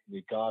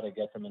 We got to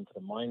get them into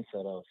the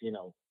mindset of, you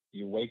know,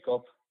 you wake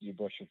up, you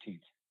brush your teeth.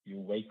 You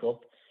wake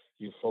up,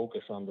 you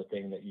focus on the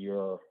thing that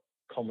you're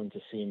coming to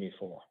see me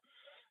for.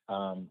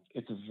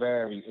 It's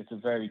a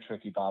very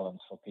tricky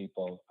balance for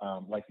people.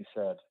 Like you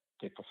said,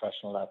 the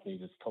professional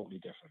athlete is totally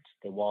different.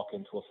 They walk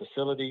into a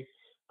facility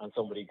and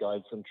somebody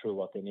guides them through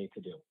what they need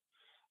to do.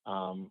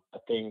 I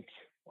think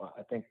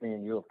me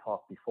and you have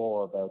talked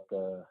before about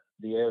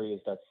the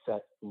areas that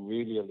set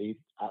really elite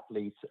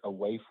athletes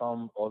away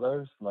from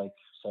others, like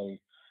say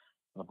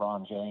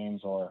LeBron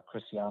James or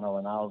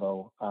Cristiano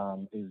Ronaldo,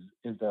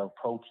 is their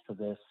approach to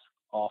this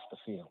off the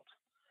field.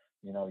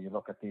 You know, you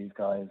look at these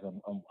guys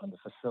and the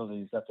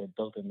facilities that they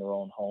built in their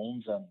own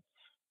homes, and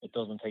it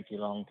doesn't take you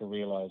long to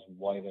realize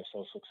why they're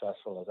so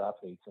successful as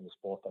athletes in the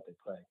sport that they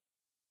play.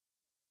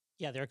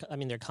 Yeah,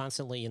 they're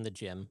constantly in the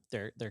gym.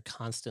 They're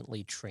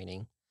constantly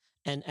training,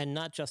 and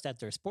not just at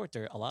their sport.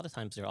 They're a lot of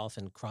times they're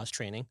often cross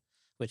training,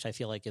 which I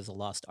feel like is a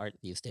lost art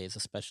these days,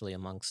 especially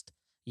amongst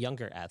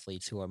younger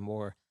athletes who are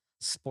more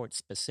sport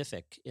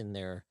specific in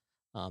their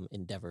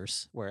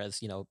endeavors.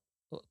 Whereas, you know,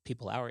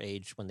 people our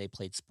age, when they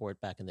played sport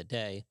back in the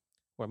day,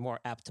 were more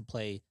apt to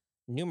play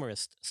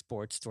numerous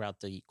sports throughout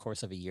the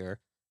course of a year.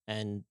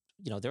 And,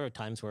 you know, there are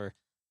times where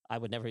I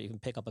would never even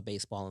pick up a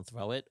baseball and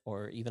throw it,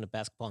 or even a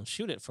basketball and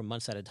shoot it for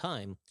months at a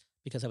time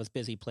because I was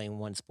busy playing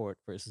one sport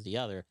versus the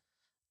other.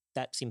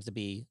 That seems to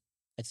be,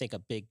 I think, a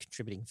big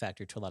contributing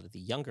factor to a lot of the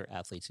younger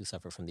athletes who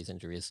suffer from these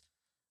injuries.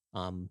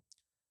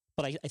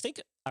 But I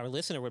think our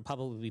listener would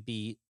probably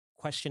be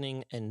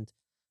questioning and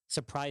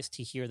surprised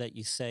to hear that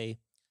you say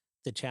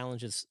the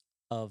challenges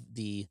of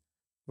the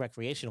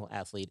recreational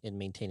athlete in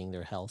maintaining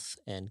their health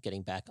and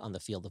getting back on the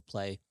field of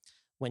play.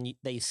 When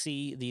they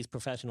see these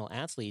professional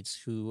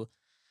athletes who,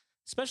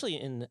 especially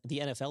in the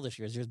NFL this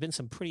year, there's been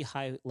some pretty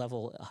high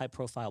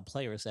profile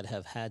players that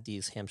have had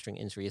these hamstring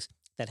injuries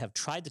that have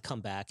tried to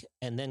come back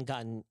and then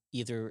gotten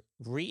either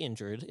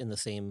re-injured in the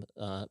same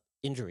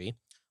injury,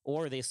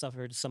 or they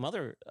suffered some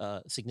other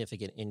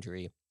significant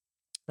injury.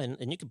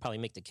 And you could probably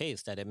make the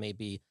case that it may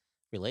be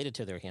related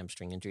to their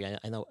hamstring injury.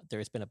 I know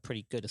there's been a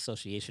pretty good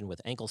association with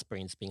ankle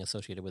sprains being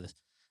associated with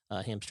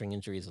hamstring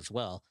injuries as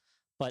well.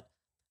 But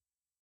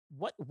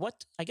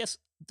what I guess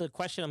the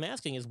question I'm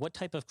asking is, what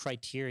type of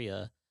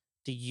criteria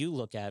do you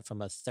look at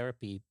from a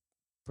therapy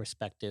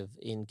perspective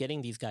in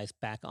getting these guys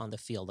back on the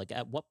field? Like,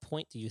 at what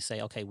point do you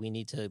say, okay, we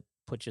need to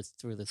put you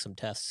through some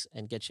tests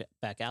and get you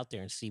back out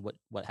there and see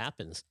what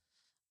happens?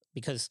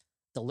 Because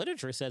the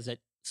literature says that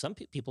some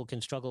people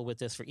can struggle with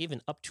this for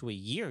even up to a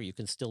year. You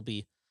can still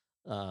be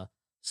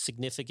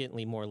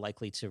significantly more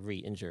likely to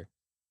re-injure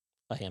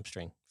a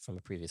hamstring from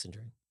a previous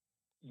injury.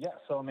 Yeah,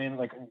 so I mean,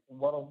 like,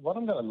 what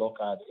I'm going to look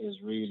at is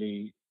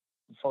really,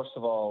 first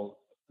of all,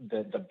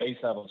 the base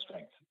level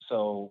strength.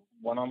 So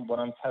when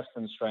I'm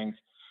testing strength,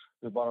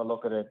 we want to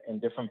look at it in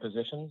different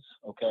positions,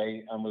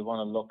 okay, and we want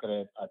to look at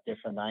it at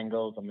different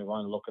angles, and we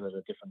want to look at it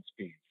at different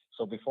speeds.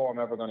 So before I'm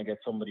ever going to get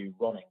somebody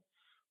running,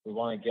 we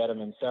want to get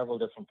them in several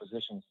different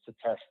positions to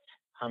test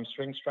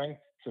hamstring strength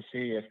to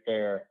see if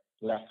they're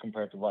left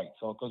compared to right.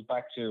 So it goes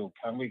back to,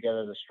 can we get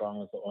it as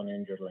strong as the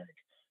uninjured leg?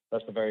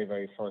 That's the very,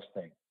 very first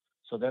thing.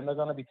 So then they're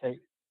going to be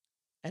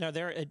And are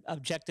there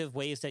objective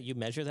ways that you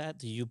measure that?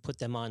 Do you put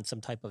them on some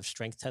type of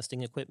strength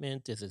testing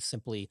equipment? Is it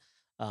simply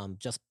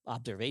just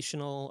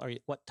observational? Or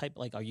what type,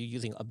 like, are you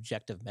using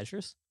objective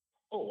measures?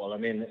 Oh, well, I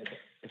mean,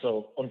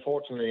 so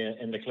unfortunately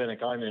in the clinic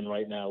I'm in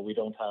right now, we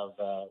don't have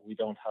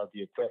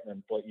the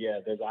equipment, but yeah,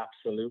 there's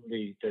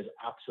absolutely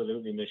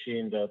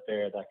machines out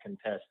there that can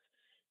test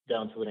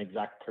down to an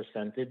exact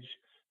percentage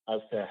as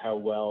to how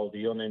well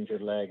the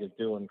uninjured leg is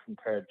doing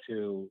compared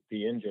to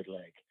the injured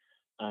leg.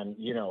 And,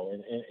 you know,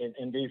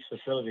 in these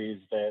facilities,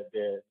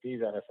 these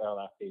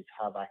NFL athletes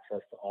have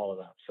access to all of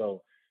that.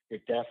 So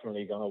you're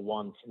definitely going to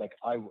want, like,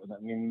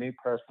 me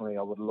personally,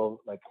 I would love,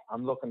 like,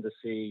 I'm looking to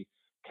see,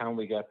 can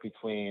we get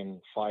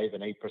between 5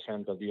 and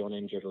 8% of the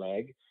uninjured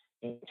leg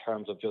in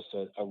terms of just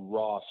a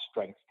raw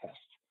strength test?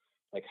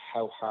 Like,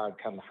 how hard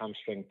can the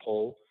hamstring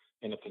pull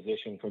in a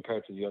position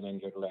compared to the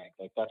uninjured leg?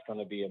 Like, that's going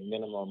to be a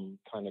minimum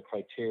kind of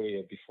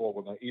criteria before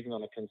we're even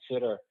going to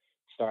consider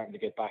starting to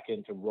get back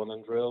into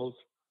running drills,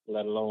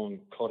 let alone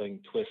cutting,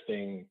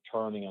 twisting,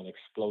 turning, and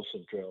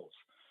explosive drills.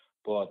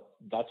 But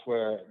that's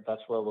where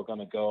we're going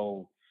to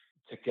go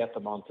to get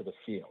them onto the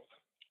field.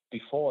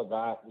 Before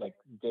that, like,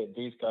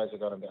 these guys are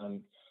going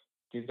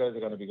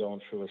to be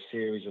going through a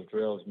series of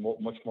drills,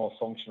 much more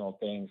functional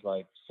things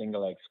like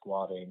single leg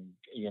squatting,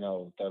 you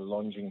know, their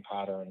lunging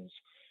patterns,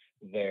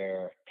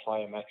 their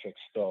plyometric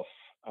stuff,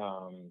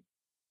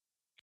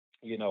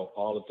 you know,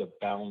 all of the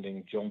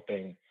bounding,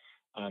 jumping,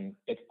 and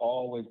it's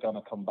always going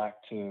to come back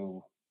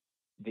to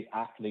the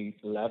athlete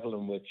level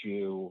in which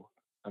you,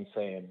 I'm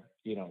saying,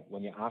 you know,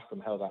 when you ask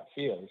them how that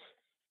feels,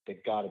 they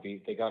got to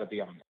be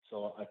on it.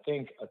 So I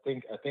think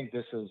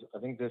this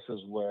is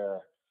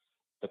where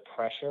the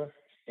pressure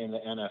in the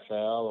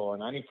NFL or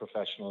in any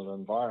professional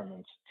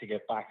environment to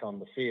get back on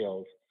the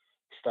field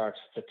starts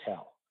to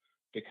tell.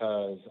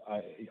 Because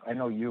I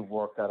know you've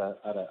worked at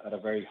a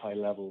very high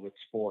level with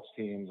sports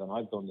teams, and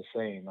I've done the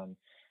same. And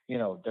you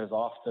know, there's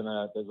often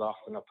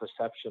a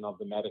perception of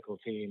the medical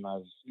team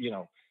as, you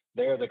know,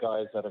 they're the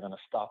guys that are going to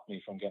stop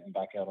me from getting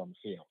back out on the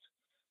field.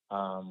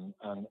 And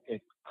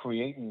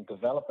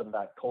developing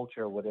that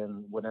culture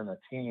within a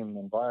team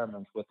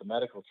environment with the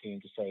medical team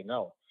to say,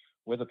 no,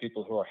 we're the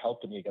people who are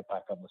helping you get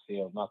back on the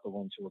field, not the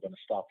ones who are going to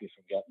stop you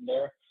from getting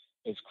there,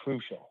 is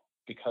crucial.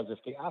 Because if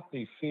the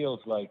athlete feels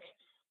like,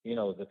 you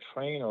know, the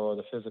trainer or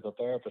the physical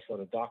therapist or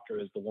the doctor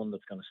is the one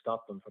that's going to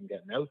stop them from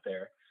getting out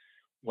there,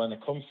 when it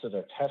comes to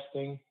their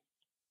testing,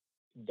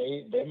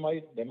 they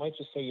might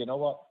just say, you know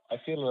what, I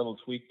feel a little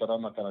tweak, but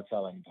I'm not going to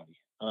tell anybody.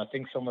 And I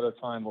think some of the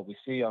time what we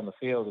see on the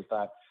field is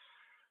that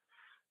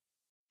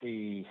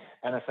the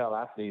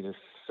NFL athlete is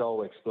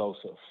so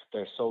explosive.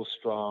 They're so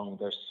strong.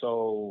 They're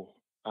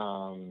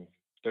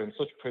in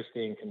such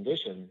pristine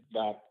condition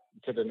that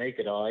to the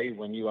naked eye,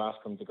 when you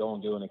ask them to go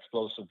and do an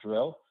explosive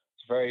drill,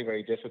 it's very,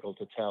 very difficult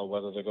to tell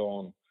whether they're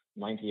going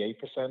 98%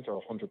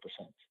 or 100%.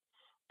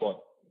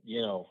 But,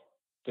 you know,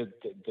 the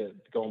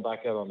going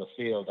back out on the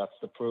field, that's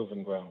the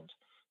proving ground.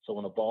 So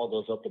when a ball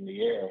goes up in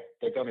the air,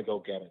 they're going to go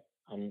get it.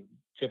 And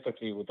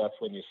typically that's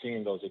when you're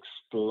seeing those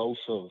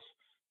explosive,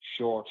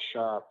 short,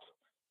 sharp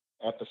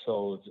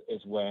episodes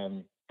is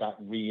when that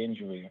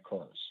re-injury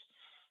occurs.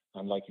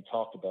 And like you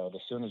talked about,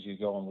 as soon as you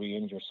go and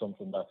re-injure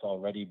something that's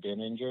already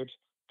been injured,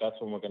 that's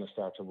when we're going to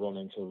start to run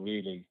into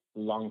really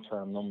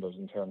long-term numbers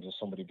in terms of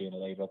somebody being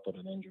laid up with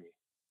an injury.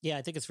 Yeah,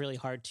 I think it's really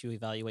hard to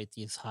evaluate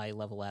these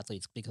high-level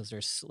athletes because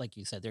they're, like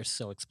you said, they're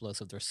so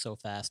explosive, they're so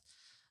fast.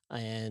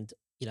 And,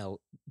 you know,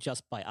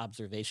 just by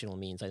observational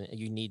means,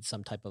 you need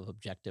some type of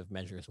objective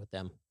measures with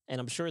them. And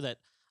I'm sure that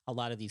a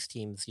lot of these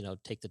teams,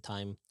 take the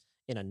time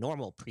in a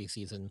normal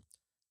preseason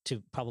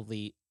to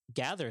probably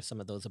gather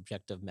some of those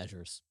objective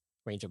measures,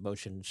 range of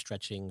motion,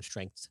 stretching,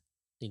 strength,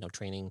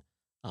 training.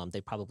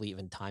 They probably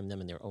even time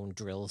them in their own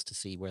drills to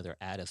see where they're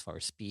at as far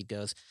as speed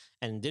goes.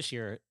 And this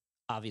year,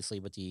 obviously,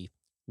 with the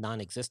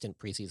non-existent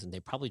preseason, they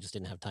probably just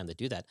didn't have time to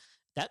do that.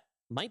 That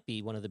might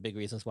be one of the big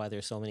reasons why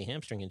there's so many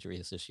hamstring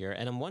injuries this year.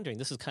 And I'm wondering,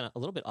 this is kind of a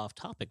little bit off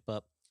topic,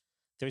 but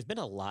there's been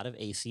a lot of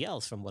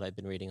ACLs from what I've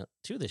been reading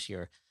too this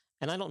year.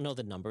 And I don't know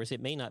the numbers.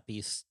 It may not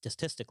be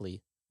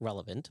statistically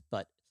relevant,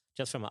 but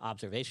just from an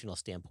observational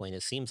standpoint,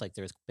 it seems like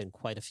there's been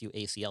quite a few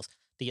ACLs.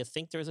 Do you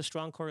think there's a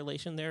strong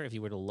correlation there if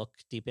you were to look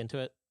deep into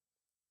it?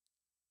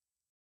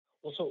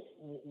 Well, so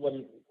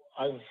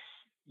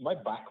my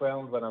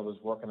background when I was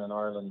working in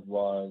Ireland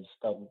was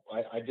that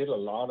I did a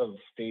lot of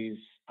these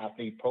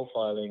athlete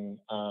profiling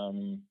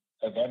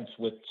events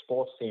with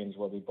sports teams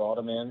where we brought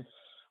them in.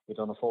 We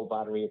done a full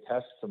battery of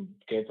tests and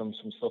gave them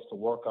some stuff to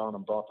work on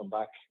and brought them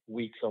back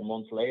weeks or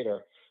months later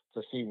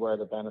to see where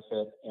the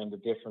benefit and the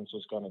difference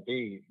was going to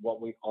be.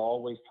 What we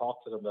always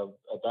talked to them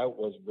about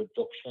was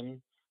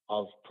reduction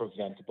of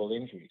preventable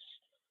injuries,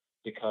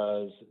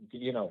 because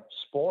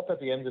sport at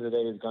the end of the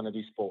day is going to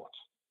be sport.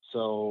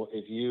 So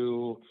if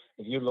you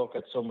look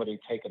at somebody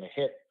taking a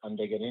hit and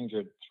they get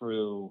injured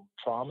through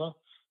trauma,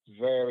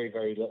 very,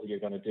 very little you're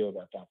going to do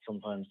about that.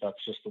 Sometimes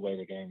that's just the way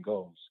the game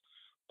goes.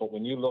 But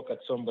when you look at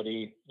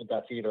somebody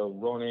that's either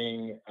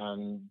running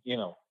and,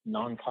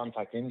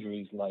 non-contact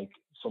injuries like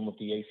some of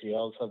the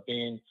ACLs have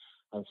been,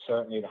 and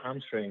certainly the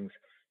hamstrings,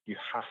 you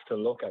have to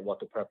look at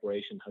what the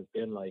preparation has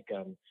been like.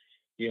 And,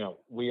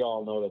 we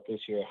all know that this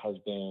year has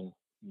been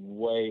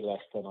way less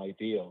than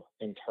ideal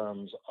in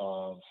terms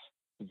of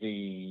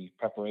the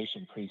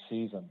preparation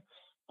pre-season.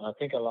 And I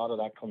think a lot of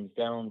that comes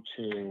down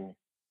to,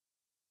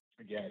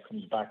 again, it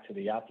comes back to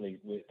the athlete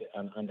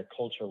and the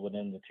culture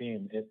within the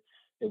team.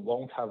 It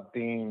won't have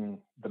been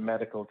the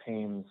medical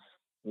team's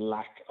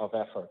lack of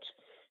effort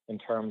in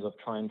terms of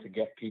trying to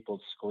get people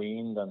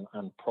screened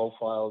and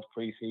profiled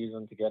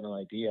pre-season to get an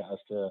idea as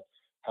to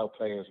how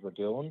players were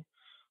doing.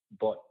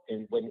 But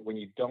when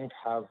you don't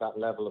have that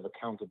level of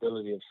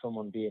accountability of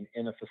someone being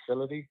in a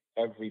facility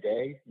every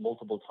day,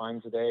 multiple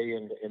times a day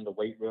in the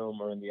weight room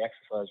or in the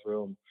exercise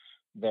room,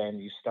 then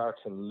you start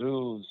to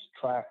lose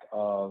track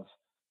of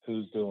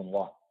who's doing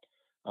what.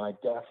 And I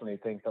definitely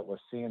think that we're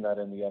seeing that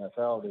in the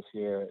NFL this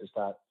year, is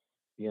that,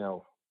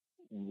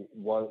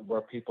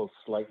 were people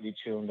slightly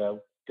tuned out?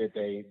 Did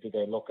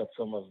they look at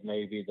some of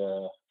maybe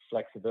the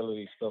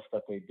flexibility stuff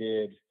that they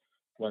did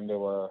when they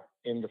were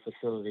in the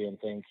facility and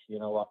think, you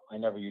know what, I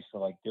never used to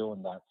like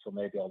doing that, so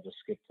maybe I'll just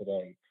skip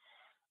today?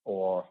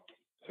 Or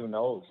who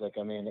knows?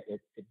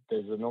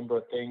 There's a number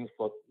of things,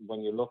 but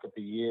when you look at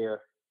the year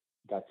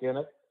that's in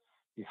it,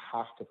 you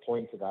have to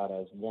point to that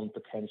as one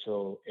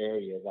potential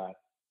area that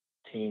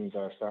teams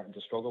are starting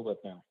to struggle with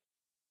now.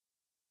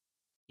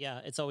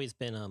 Yeah, it's always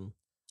been,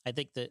 I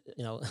think that,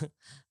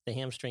 the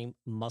hamstring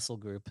muscle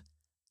group,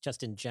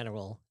 just in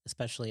general,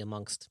 especially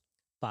amongst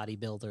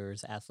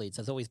bodybuilders, athletes,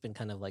 has always been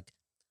kind of like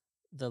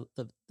the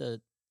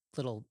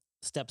little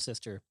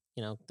stepsister,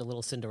 the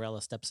little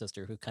Cinderella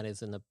stepsister who kind of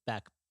is in the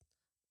back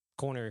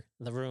corner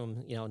of the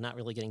room, not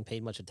really getting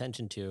paid much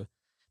attention to,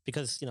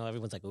 because,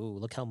 everyone's like, ooh,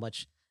 look how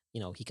much,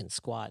 he can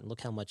squat, and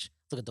look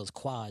at those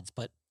quads.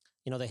 But,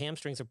 the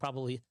hamstrings are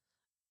probably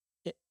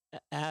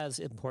as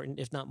important,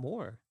 if not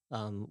more,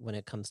 when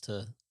it comes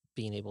to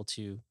being able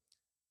to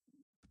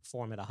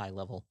perform at a high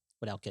level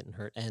without getting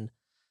hurt. And,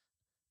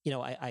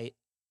 I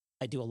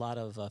do a lot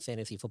of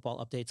fantasy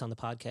football updates on the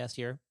podcast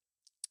here,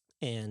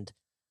 and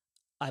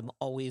I'm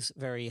always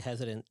very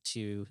hesitant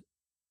to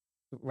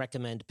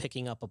recommend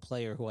picking up a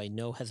player who I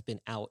know has been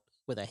out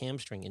with a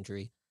hamstring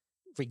injury,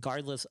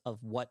 regardless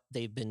of what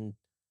they've been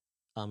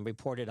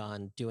reported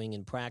on doing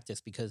in practice,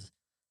 because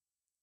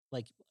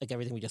like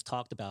everything we just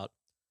talked about,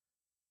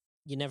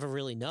 you never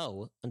really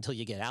know until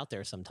you get out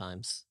there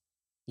sometimes.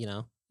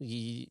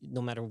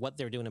 No matter what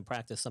they're doing in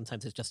practice,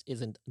 sometimes it just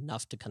isn't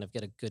enough to kind of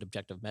get a good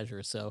objective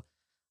measure. So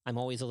I'm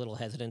always a little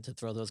hesitant to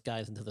throw those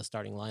guys into the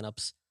starting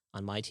lineups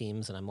on my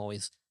teams, and I'm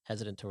always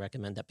hesitant to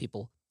recommend that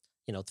people,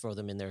 throw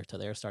them in there to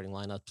their starting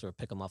lineups or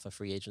pick them off a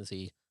free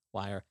agency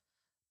wire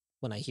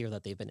when I hear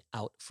that they've been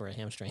out for a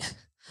hamstring.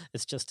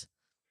 It's just...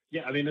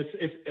 Yeah,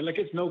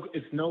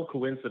 it's no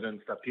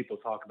coincidence that people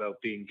talk about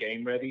being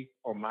game ready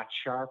or match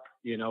sharp.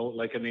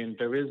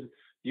 There is,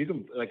 you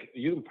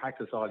can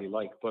practice all you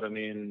like, but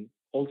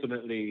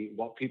ultimately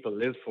what people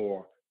live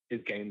for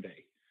is game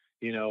day.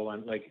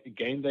 And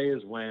game day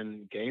is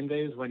when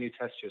you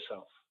test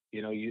yourself.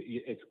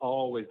 It's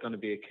always going to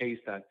be a case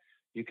that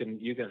you can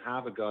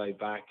have a guy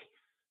back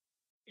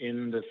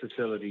in the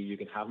facility, you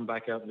can have him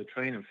back out in the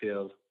training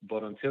field,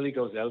 but until he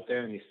goes out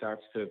there and he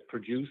starts to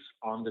produce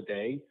on the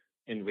day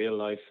in real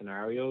life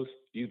scenarios,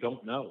 you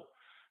don't know.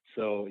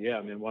 So yeah,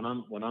 when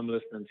I'm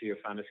listening to your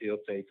fantasy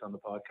updates on the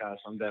podcast,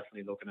 I'm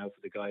definitely looking out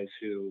for the guys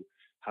who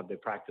have their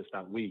practice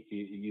that week.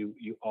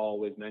 You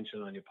always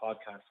mention on your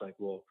podcast, like,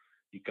 well,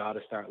 you got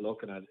to start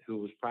looking at who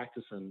was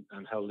practicing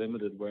and how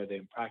limited were they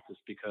in practice,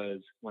 because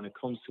when it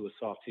comes to a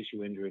soft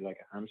tissue injury like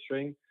a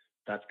hamstring,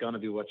 that's going to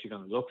be what you're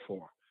going to look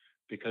for.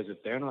 Because if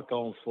they're not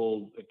going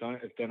full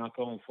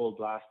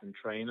blast in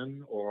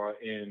training or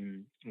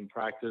in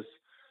practice,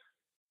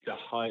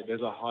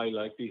 there's a high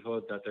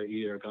likelihood that they're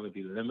either going to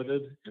be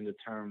limited in the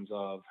terms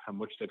of how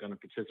much they're going to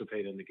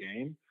participate in the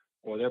game,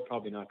 or they're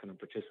probably not going to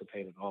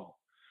participate at all.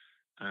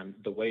 And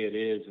the way it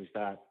is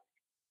that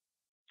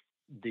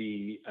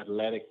the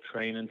athletic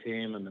training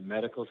team and the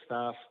medical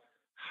staff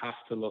have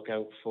to look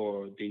out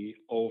for the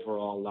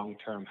overall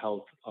long-term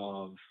health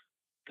of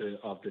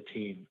the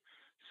team.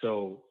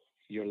 So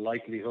your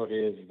likelihood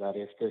is that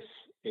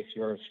if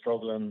you're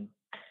struggling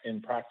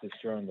in practice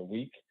during the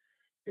week,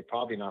 you're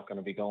probably not going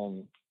to be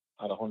going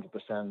at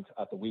 100%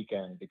 at the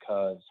weekend,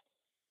 because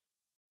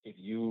if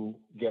you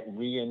get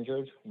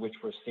re-injured, which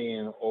we're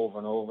seeing over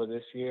and over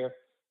this year,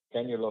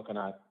 then you're looking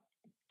at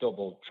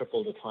double,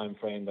 triple the time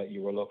frame that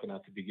you were looking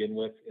at to begin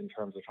with in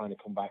terms of trying to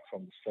come back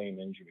from the same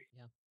injury.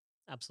 Yeah,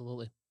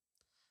 absolutely.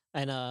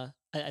 And I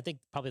think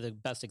probably the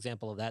best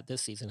example of that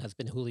this season has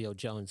been Julio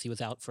Jones. He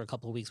was out for a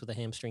couple of weeks with a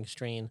hamstring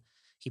strain.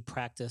 He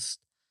practiced.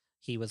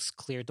 He was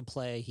cleared to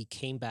play. He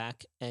came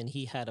back, and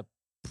he had a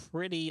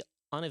pretty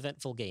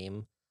uneventful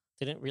game.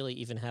 Didn't really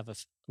even have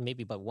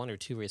maybe but 1 or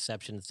 2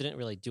 receptions. Didn't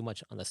really do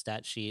much on the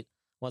stat sheet.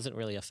 Wasn't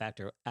really a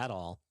factor at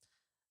all.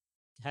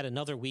 Had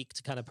another week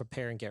to kind of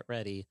prepare and get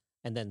ready,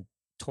 and then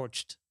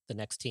torched the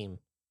next team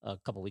a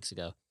couple weeks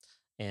ago.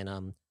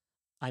 And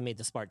I made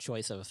the smart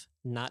choice of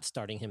not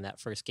starting him that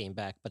first game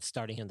back, but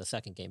starting him the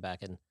second game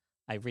back. And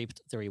I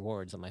reaped the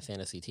rewards on my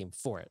fantasy team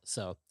for it.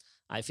 So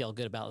I feel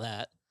good about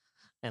that.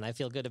 And I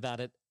feel good about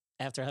it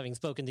after having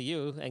spoken to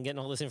you and getting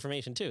all this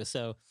information too.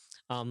 So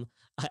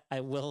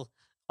I will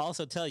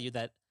also tell you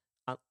that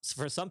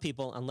for some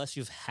people, unless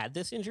you've had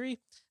this injury,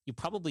 you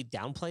probably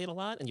downplay it a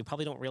lot, and you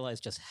probably don't realize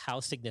just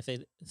how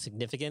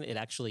significant it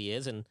actually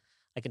is. And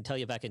I can tell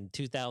you back in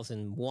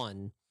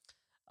 2001,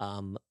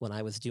 when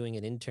I was doing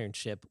an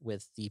internship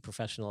with the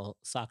professional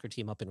soccer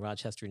team up in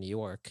Rochester, New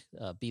York,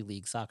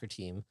 B-League soccer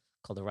team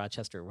called the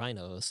Rochester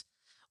Rhinos,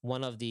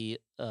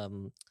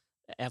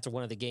 after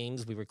one of the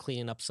games, we were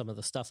cleaning up some of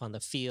the stuff on the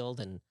field,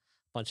 and a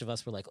bunch of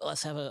us were like,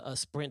 let's have a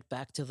sprint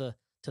back to the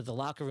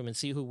locker room and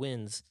see who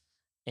wins.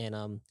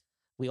 And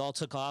we all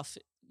took off,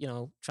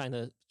 trying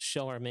to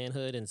show our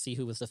manhood and see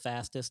who was the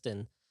fastest.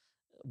 And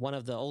one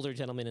of the older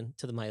gentlemen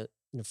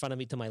in front of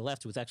me to my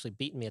left, who was actually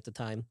beating me at the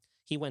time,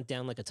 he went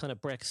down like a ton of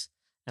bricks.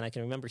 And I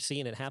can remember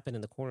seeing it happen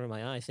in the corner of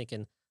my eye,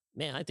 thinking,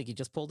 man, I think he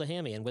just pulled a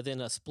hammy. And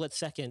within a split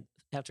second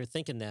after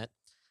thinking that,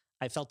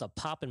 I felt a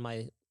pop in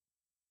my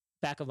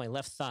back of my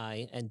left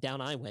thigh, and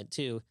down I went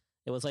too.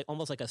 It was like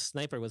almost like a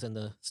sniper was in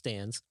the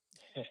stands.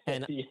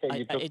 And yeah,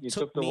 you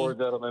took the words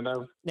out of my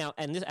mouth. Now,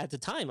 and at the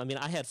time, I mean,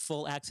 I had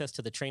full access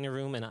to the training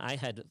room, and I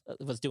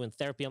was doing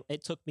therapy.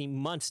 It took me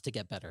months to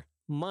get better.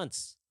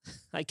 Months.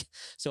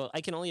 So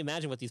I can only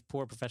imagine what these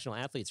poor professional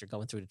athletes are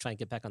going through to try and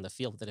get back on the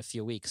field within a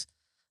few weeks.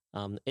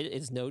 It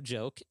is no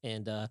joke.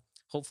 And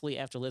hopefully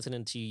after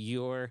listening to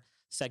your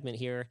segment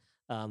here,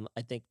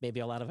 I think maybe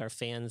a lot of our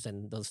fans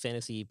and those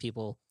fantasy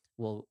people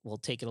will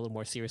take it a little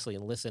more seriously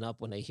and listen up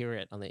when they hear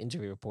it on the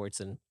injury reports,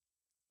 and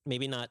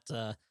maybe not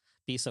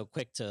be so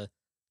quick to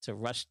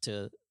rush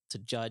to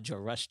judge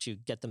or rush to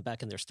get them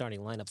back in their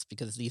starting lineups,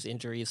 because these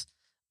injuries,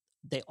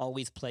 they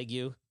always plague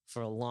you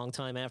for a long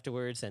time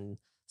afterwards, and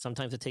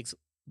sometimes it takes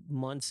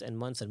months and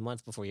months and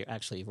months before you're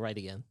actually right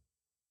again.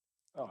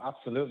 Oh,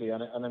 absolutely.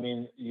 And I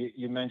mean,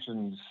 you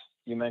mentioned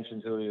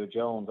Julio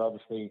Jones.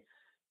 Obviously,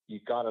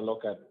 you've got to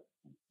look at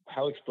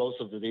how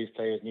explosive do these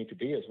players need to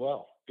be as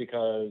well,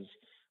 because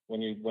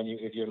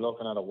if you're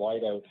looking at a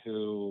wideout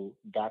who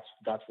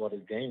that's what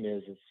his game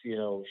is,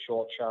 it's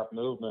short, sharp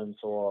movements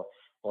or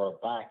a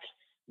back,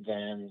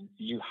 then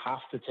you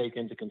have to take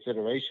into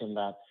consideration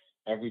that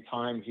every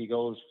time he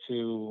goes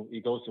to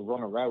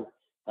run a route,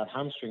 that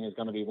hamstring is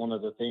going to be one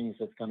of the things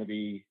that's going to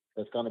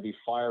be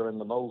firing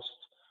the most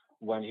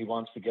when he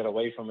wants to get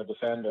away from a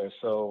defender.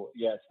 So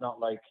yeah, it's not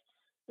like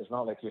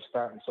you're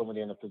starting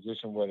somebody in a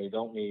position where they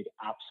don't need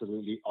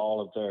absolutely all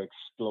of their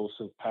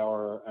explosive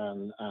power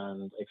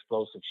and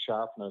explosive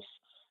sharpness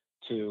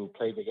to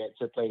play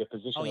the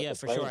position. Oh yeah,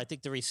 for sure. I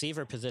think the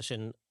receiver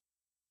position.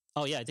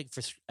 Oh yeah, I think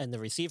the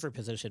receiver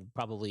position,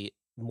 probably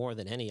more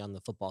than any on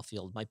the football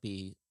field, might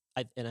be.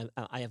 I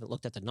haven't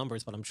looked at the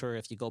numbers, but I'm sure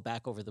if you go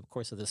back over the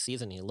course of the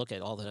season, and you look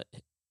at all the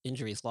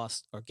injuries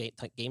lost or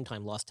game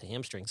time lost to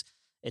hamstrings,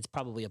 it's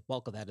probably a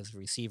bulk of that is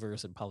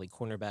receivers and probably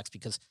cornerbacks,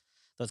 because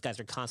those guys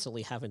are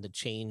constantly having to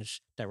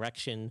change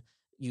direction,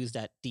 use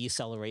that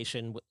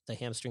deceleration. The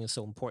hamstring is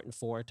so important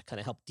for to kind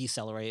of help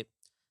decelerate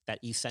that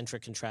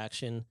eccentric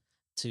contraction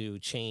to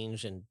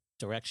change and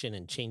direction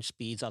and change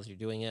speeds as you're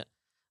doing it.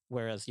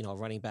 Whereas, a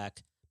running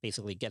back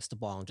basically gets the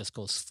ball and just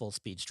goes full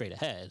speed straight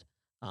ahead.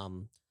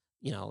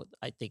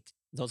 I think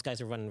those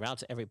guys are running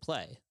routes every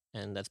play,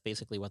 and that's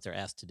basically what they're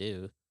asked to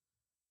do.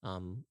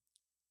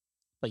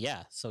 But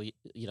yeah, so,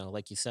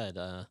 like you said,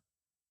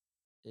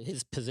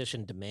 his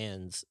position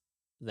demands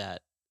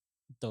that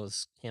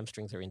those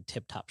hamstrings are in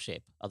tip-top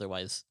shape.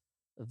 Otherwise,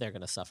 they're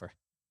going to suffer.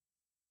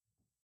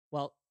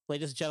 Well,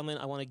 ladies and gentlemen,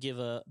 I want to give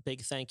a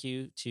big thank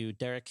you to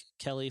Derek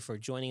Kelly for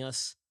joining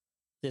us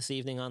this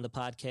evening on the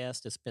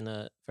podcast. It's been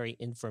a very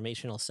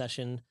informational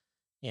session.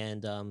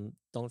 And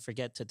don't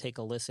forget to take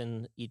a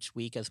listen each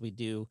week as we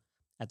do,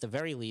 at the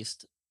very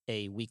least,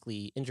 a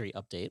weekly injury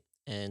update.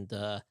 And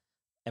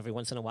every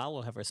once in a while,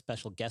 we'll have a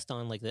special guest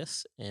on like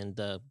this and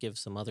give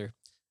some other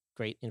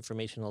great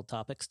informational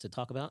topics to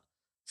talk about.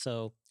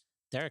 So,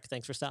 Derek,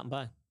 thanks for stopping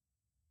by.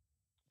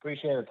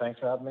 Appreciate it. Thanks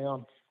for having me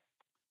on.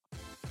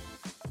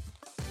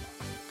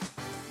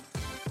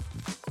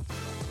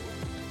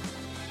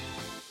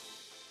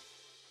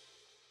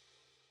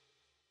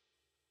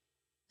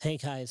 Hey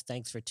guys,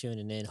 thanks for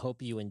tuning in.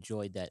 Hope you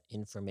enjoyed that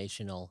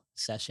informational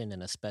session,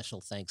 and a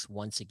special thanks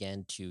once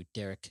again to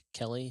Derek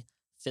Kelly,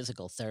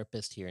 physical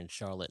therapist here in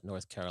Charlotte,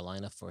 North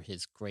Carolina, for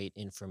his great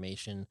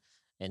information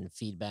and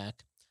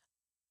feedback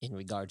in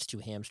regards to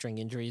hamstring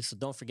injuries. So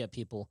don't forget,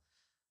 people,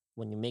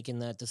 when you're making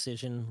that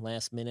decision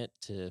last minute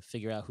to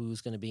figure out who's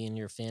going to be in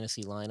your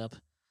fantasy lineup,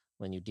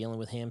 when you're dealing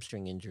with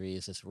hamstring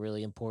injuries, it's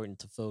really important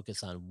to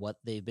focus on what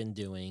they've been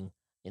doing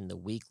in the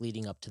week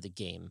leading up to the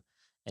game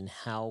and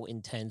how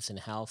intense and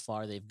how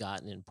far they've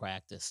gotten in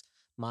practice.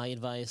 My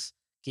advice,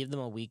 give them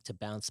a week to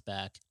bounce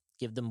back.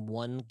 Give them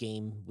one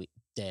game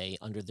day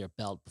under their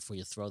belt before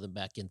you throw them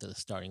back into the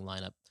starting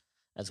lineup.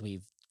 As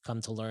we've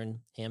come to learn,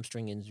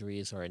 hamstring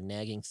injuries are a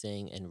nagging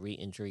thing, and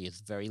re-injury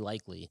is very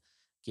likely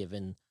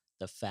given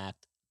the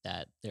fact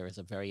that there is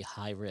a very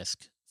high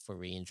risk for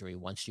re-injury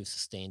once you've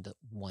sustained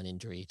one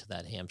injury to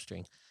that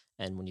hamstring.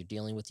 And when you're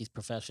dealing with these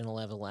professional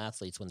level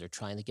athletes, when they're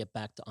trying to get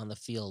back on the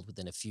field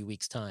within a few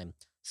weeks' time,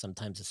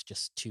 sometimes it's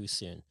just too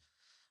soon.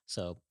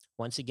 So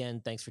once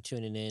again, thanks for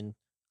tuning in.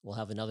 We'll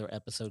have another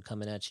episode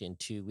coming at you in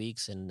 2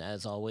 weeks. And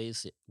as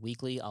always,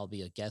 weekly, I'll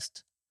be a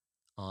guest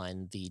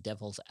on the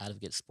Devil's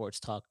Advocate Sports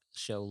Talk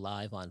show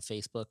live on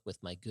Facebook with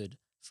my good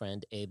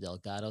friend Abe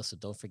Delgado. So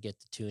don't forget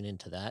to tune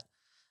into that.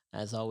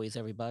 As always,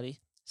 everybody,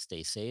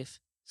 stay safe,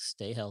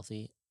 stay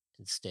healthy,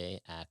 and stay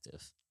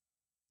active.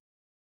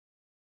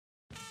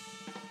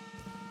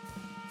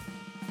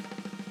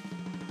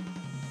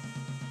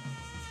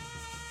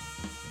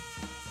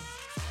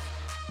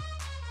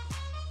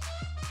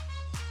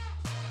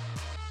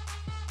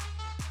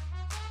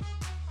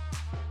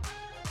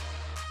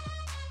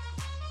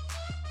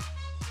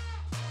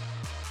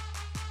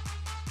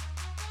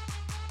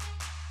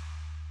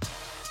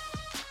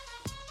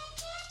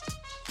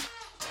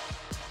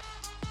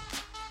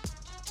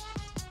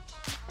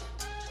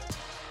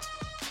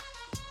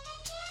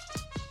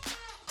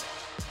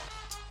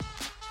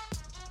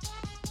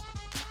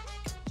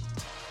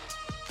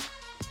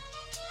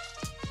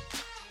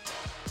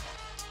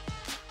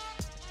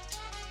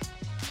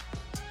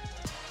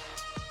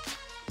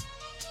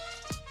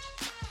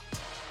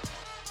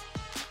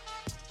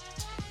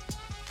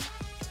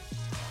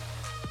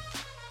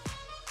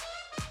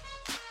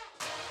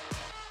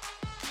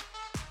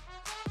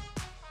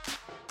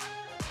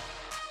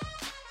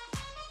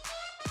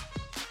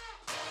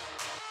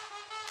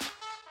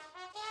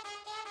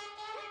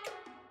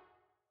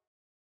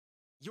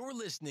 You're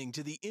listening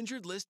to the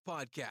Injured List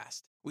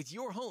podcast with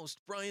your host,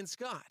 Brian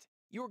Scott,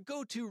 your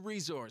go-to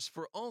resource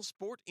for all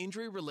sport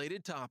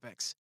injury-related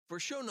topics. For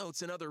show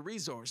notes and other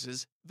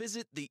resources,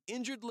 visit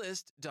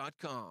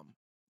theinjuredlist.com.